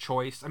a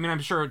choice. I mean, I'm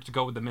sure to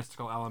go with the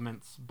mystical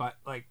elements, but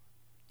like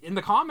in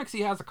the comics,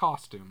 he has a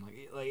costume.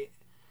 Like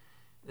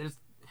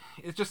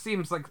it just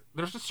seems like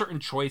there's just certain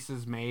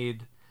choices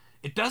made.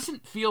 It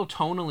doesn't feel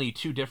tonally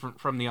too different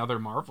from the other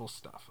Marvel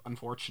stuff,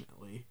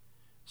 unfortunately.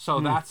 So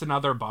that's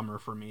another bummer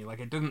for me. Like,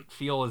 it didn't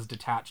feel as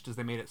detached as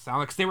they made it sound.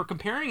 Like, 'cause they were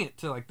comparing it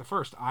to, like, the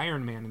first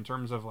Iron Man in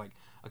terms of, like,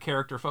 a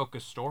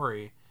character-focused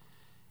story.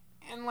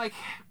 And, like,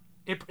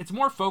 it's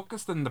more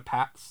focused than the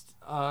past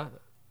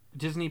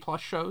Disney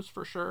Plus shows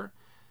for sure.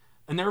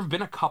 And there have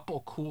been a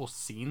couple cool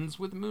scenes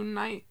with Moon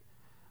Knight,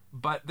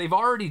 but they've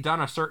already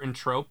done a certain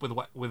trope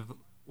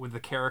with the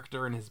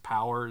character and his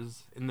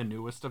powers in the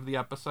newest of the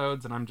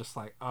episodes, and I'm just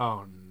like,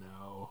 oh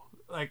no.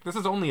 Like, this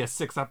is only a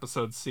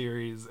 6-episode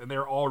series, and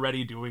they're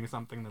already doing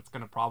something that's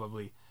going to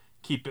probably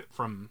keep it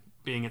from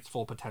being its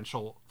full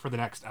potential for the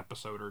next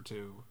episode or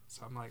two.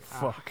 So I'm like,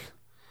 fuck.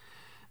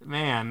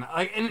 Man,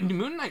 like, and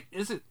Moon Knight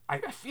isn't. I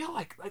feel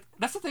like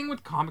that's the thing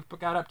with comic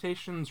book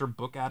adaptations or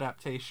book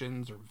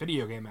adaptations or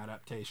video game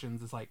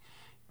adaptations is like,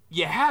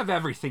 you have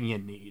everything you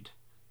need.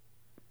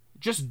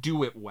 Just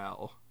do it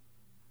well.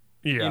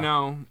 Yeah. You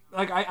know,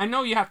 like I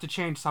know you have to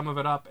change some of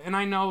it up, and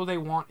I know they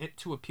want it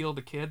to appeal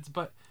to kids,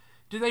 but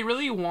do they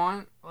really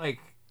want like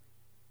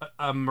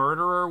a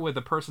murderer with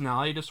a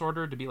personality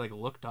disorder to be like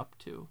looked up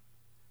to?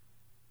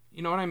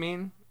 You know what I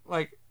mean?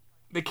 Like,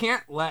 they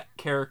can't let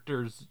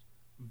characters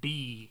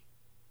be,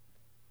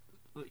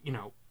 you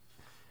know,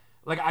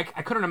 like I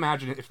couldn't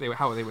imagine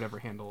how they would ever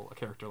handle a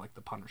character like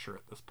the Punisher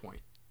at this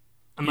point,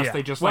 unless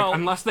they just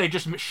unless they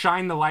just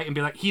shine the light and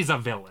be like, he's a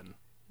villain.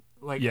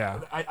 Like,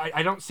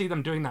 I don't see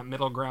them doing that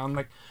middle ground.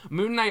 Like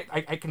Moon Knight,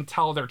 I can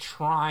tell they're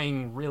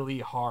trying really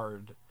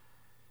hard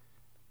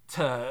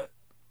to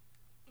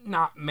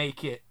not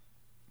make it,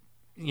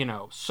 you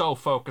know, so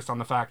focused on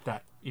the fact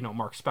that, you know,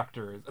 Mark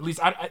Spector is, at least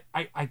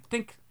I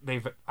think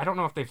I don't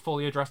know if they've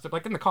fully addressed it.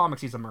 Like in the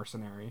comics, he's a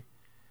mercenary.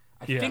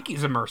 I think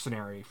he's a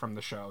mercenary from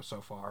the show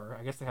so far.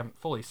 I guess they haven't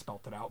fully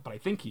spelt it out, but I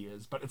think he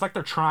is. But it's like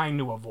they're trying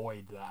to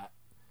avoid that.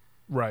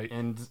 Right.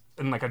 And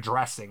like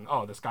addressing,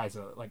 oh, this guy's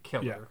a like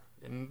killer. Yeah.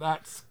 And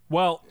that's,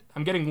 well,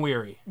 I'm getting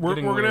weary. We're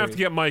gonna have to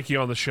get Mikey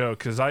on the show,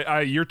 because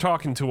you're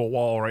talking to a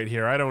wall right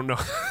here. I don't know.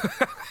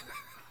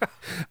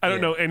 I don't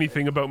know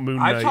anything about Moon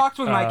Knight. I've talked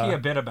with Mikey a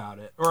bit about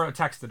it, or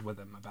texted with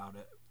him about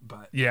it,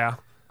 but yeah.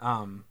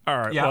 All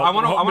right. Yeah, well, I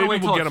want to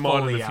wait till get him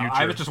on in the future.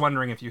 I was just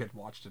wondering if you had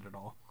watched it at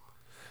all.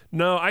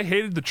 No, I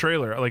hated the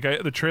trailer. Like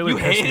the trailer. You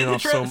pissed hated me the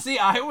off trailer. so... See,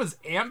 I was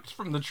amped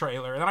from the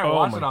trailer, and then I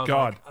watched it. I was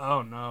like,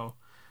 oh no.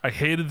 I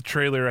hated the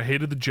trailer. I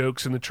hated the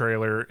jokes in the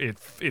trailer. It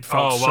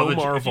felt so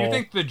Marvel. If you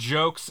think the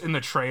jokes in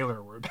the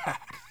trailer were bad,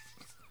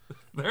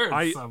 there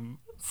are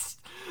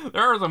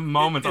some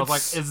moments I was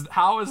like,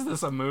 how is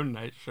this a Moon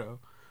Knight show?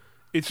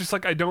 It's just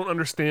like, I don't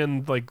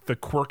understand like the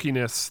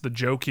quirkiness, the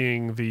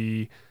joking,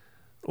 the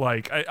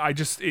like. I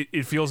just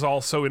it feels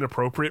all so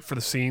inappropriate for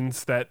the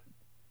scenes that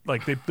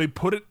like they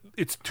put it.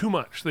 It's too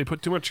much. They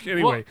put too much.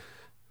 Anyway,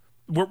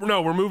 we're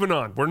moving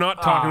on. We're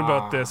not talking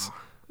about this.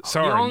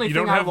 Sorry, the only you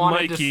thing don't have I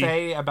wanted Mikey. to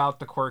say about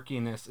the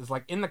quirkiness is,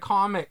 like, in the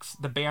comics,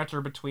 the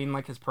banter between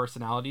like his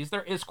personalities,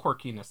 there is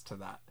quirkiness to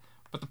that.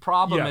 But the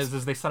problem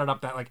is they set it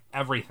up that like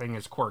everything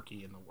is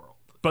quirky in the world.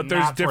 But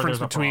there's a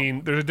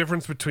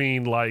difference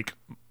between like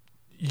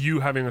you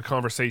having a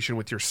conversation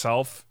with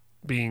yourself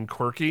being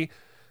quirky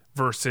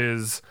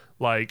versus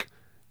like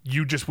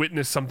you just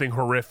witnessed something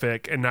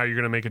horrific and now you're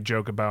gonna make a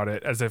joke about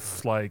it as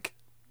if like,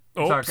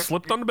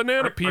 slipped on the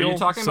banana peel. Are you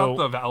talking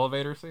about the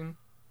elevator scene?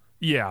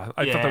 Yeah,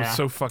 I thought that was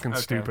so fucking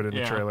stupid in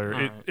the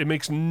trailer. It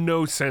makes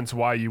no sense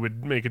why you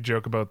would make a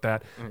joke about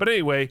that. But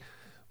anyway,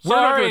 we're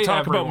not going to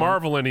talk about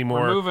Marvel anymore.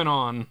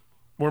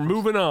 We're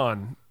moving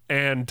on.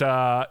 And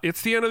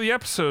it's the end of the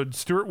episode,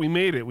 Stuart. We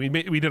made it. We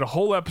did a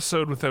whole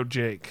episode without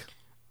Jake.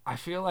 I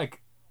feel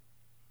like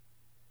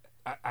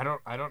I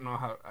don't know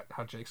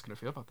how Jake's going to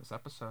feel about this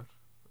episode.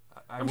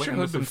 I went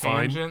into some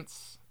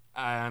tangents,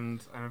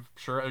 and I'm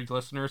sure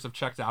listeners have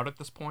checked out at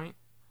this point.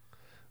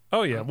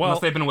 Oh yeah, well,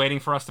 unless they've been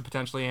waiting for us to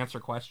potentially answer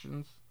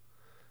questions.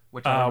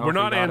 Which we're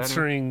not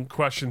answering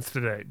questions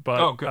today,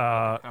 but good.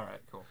 All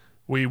right, cool.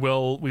 We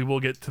will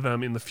get to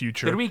them in the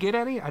future. Did we get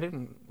any? I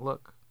didn't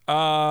look.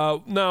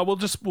 No,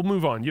 we'll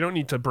move on. You don't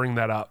need to bring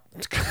that up.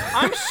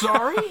 I'm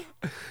sorry.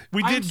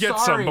 We did get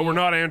some, but we're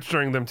not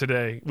answering them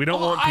today. We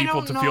don't want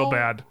people to feel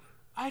bad.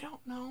 I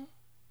don't know.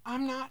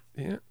 I'm not.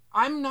 Yeah.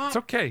 I'm not. It's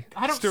okay.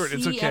 I don't Stuart, see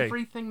it's okay.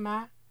 everything,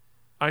 Matt.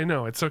 I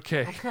know, it's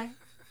okay. Okay.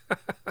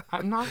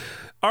 I'm not.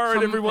 All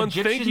right, everyone.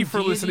 Thank you for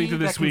listening to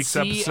this week's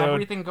episode.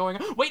 Everything going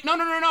on. Wait,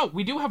 no.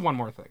 We do have one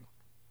more thing.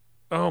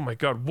 Oh my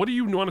God, what do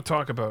you want to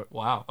talk about?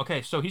 Wow.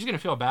 Okay, so he's gonna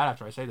feel bad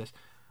after I say this.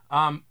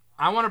 I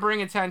want to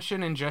bring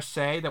attention and just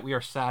say that we are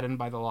saddened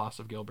by the loss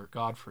of Gilbert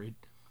Gottfried.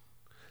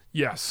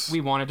 Yes.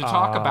 We wanted to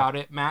talk about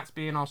it. Matt's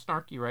being all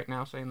snarky right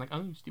now, saying like,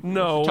 "Oh, Steve,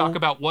 no, talk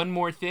about one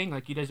more thing,"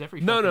 like he does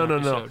every. No.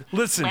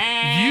 Listen,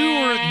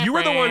 you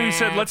were the one who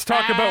said, "Let's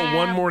talk about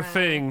one more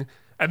thing."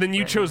 And then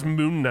you chose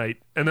Moon Knight,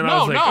 and then I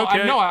was like,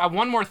 okay.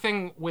 One more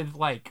thing with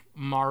like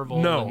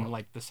Marvel and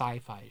like the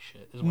sci-fi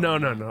shit.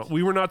 No.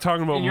 We were not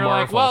talking about and you're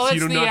Marvel. Like, well, so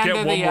it's you do the not end get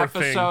of one the more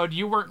episode. thing.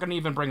 You weren't going to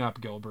even bring up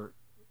Gilbert.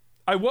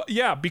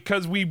 Yeah,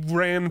 because we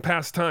ran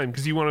past time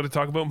because you wanted to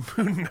talk about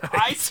Moon Knight.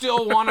 I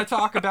still want to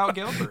talk about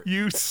Gilbert.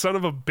 You son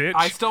of a bitch.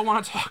 I still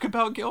want to talk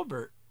about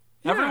Gilbert.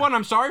 Yeah. Everyone,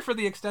 I'm sorry for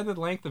the extended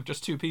length of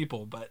just 2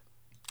 people, but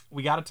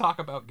we got to talk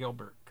about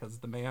Gilbert because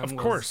the man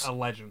was a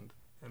legend.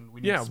 And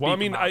we need to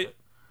speak about it.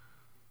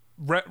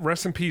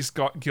 Rest in peace,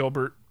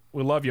 Gilbert.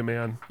 We love you,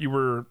 man. You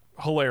were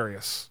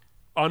hilarious.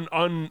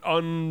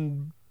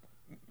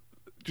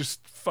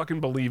 Just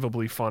fucking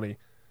believably funny.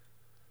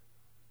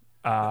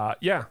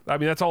 Yeah, I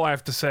mean, that's all I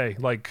have to say.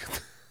 Like,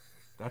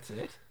 That's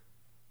it?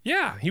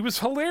 yeah, he was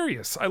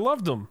hilarious. I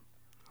loved him.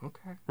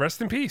 Okay.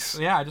 Rest in peace.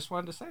 Yeah, I just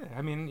wanted to say that.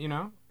 I mean,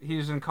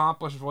 he's an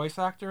accomplished voice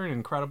actor, an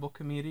incredible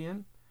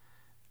comedian.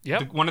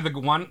 Yep.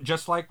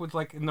 Just like with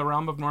like in the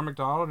realm of Norm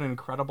Macdonald, an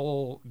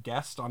incredible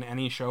guest on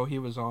any show he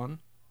was on.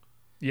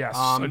 Yes,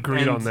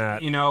 agreed on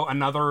that.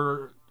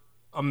 Another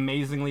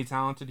amazingly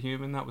talented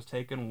human that was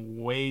taken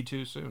way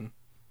too soon.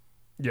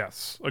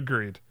 Yes,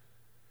 agreed.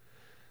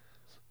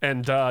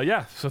 And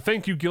yeah, so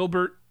thank you,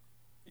 Gilbert.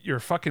 You're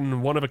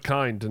fucking one of a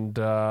kind, and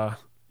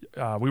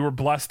we were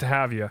blessed to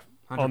have you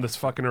 100%. On this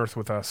fucking earth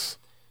with us.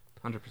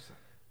 100%.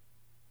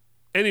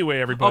 Anyway,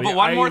 everybody. But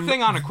one more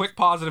thing on a quick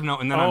positive note,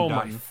 and then I'm done.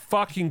 Oh my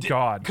fucking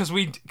god! Because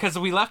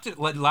we left it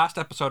last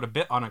episode a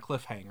bit on a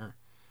cliffhanger.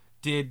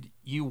 Did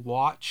you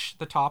watch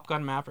the Top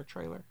Gun Maverick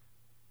trailer?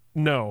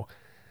 No.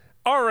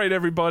 All right,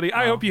 everybody.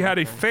 I hope you had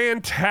a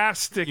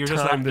fantastic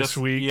time this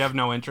week. You have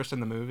no interest in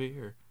the movie,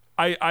 or?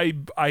 I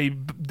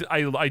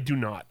do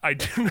not. I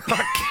do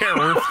not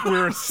care.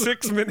 We're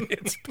 6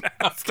 minutes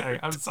past. Okay,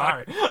 I'm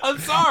sorry. I'm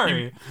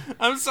sorry.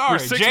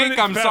 Jake,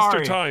 I'm past our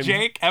sorry. time.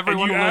 Jake,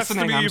 everyone And you asked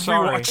listening, me I'm if we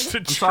sorry. watched the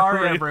I'm sorry,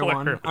 trailer.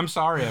 everyone. I'm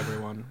sorry,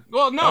 everyone.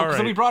 Well, no, All because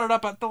right. we brought it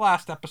up at the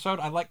last episode.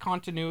 I like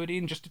continuity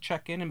and just to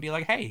check in and be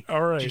like, hey,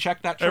 All right. did you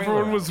check that trailer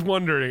Everyone out? was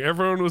wondering.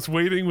 Everyone was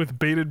waiting with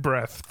bated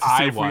breath to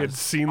see if we had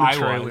seen the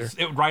trailer.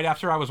 Right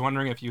after I was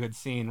wondering if you had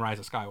seen Rise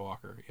of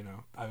Skywalker,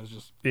 I was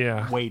just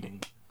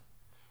waiting.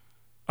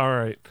 All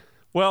right.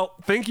 Well,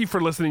 thank you for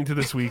listening to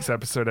this week's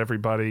episode,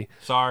 everybody.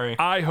 Sorry.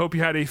 I hope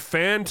you had a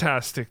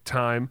fantastic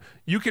time.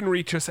 You can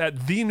reach us at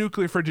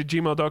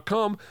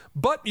thenuclearfridge@gmail.com,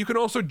 but you can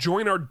also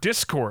join our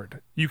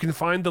Discord. You can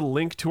find the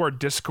link to our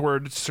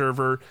Discord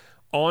server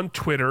on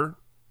Twitter.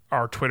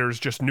 Our Twitter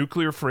is just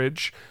Nuclear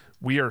Fridge.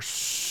 We are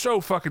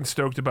so fucking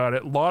stoked about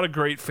it. A lot of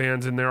great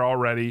fans in there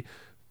already.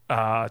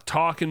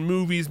 Talking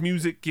movies,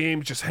 music,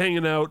 games, just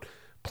hanging out.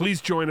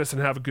 Please join us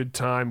and have a good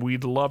time.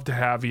 We'd love to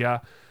have you.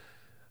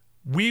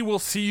 We will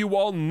see you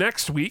all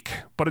next week,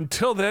 but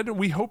until then,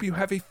 we hope you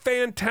have a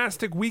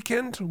fantastic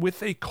weekend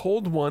with a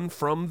cold one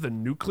from the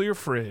Nuclear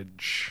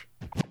Fridge.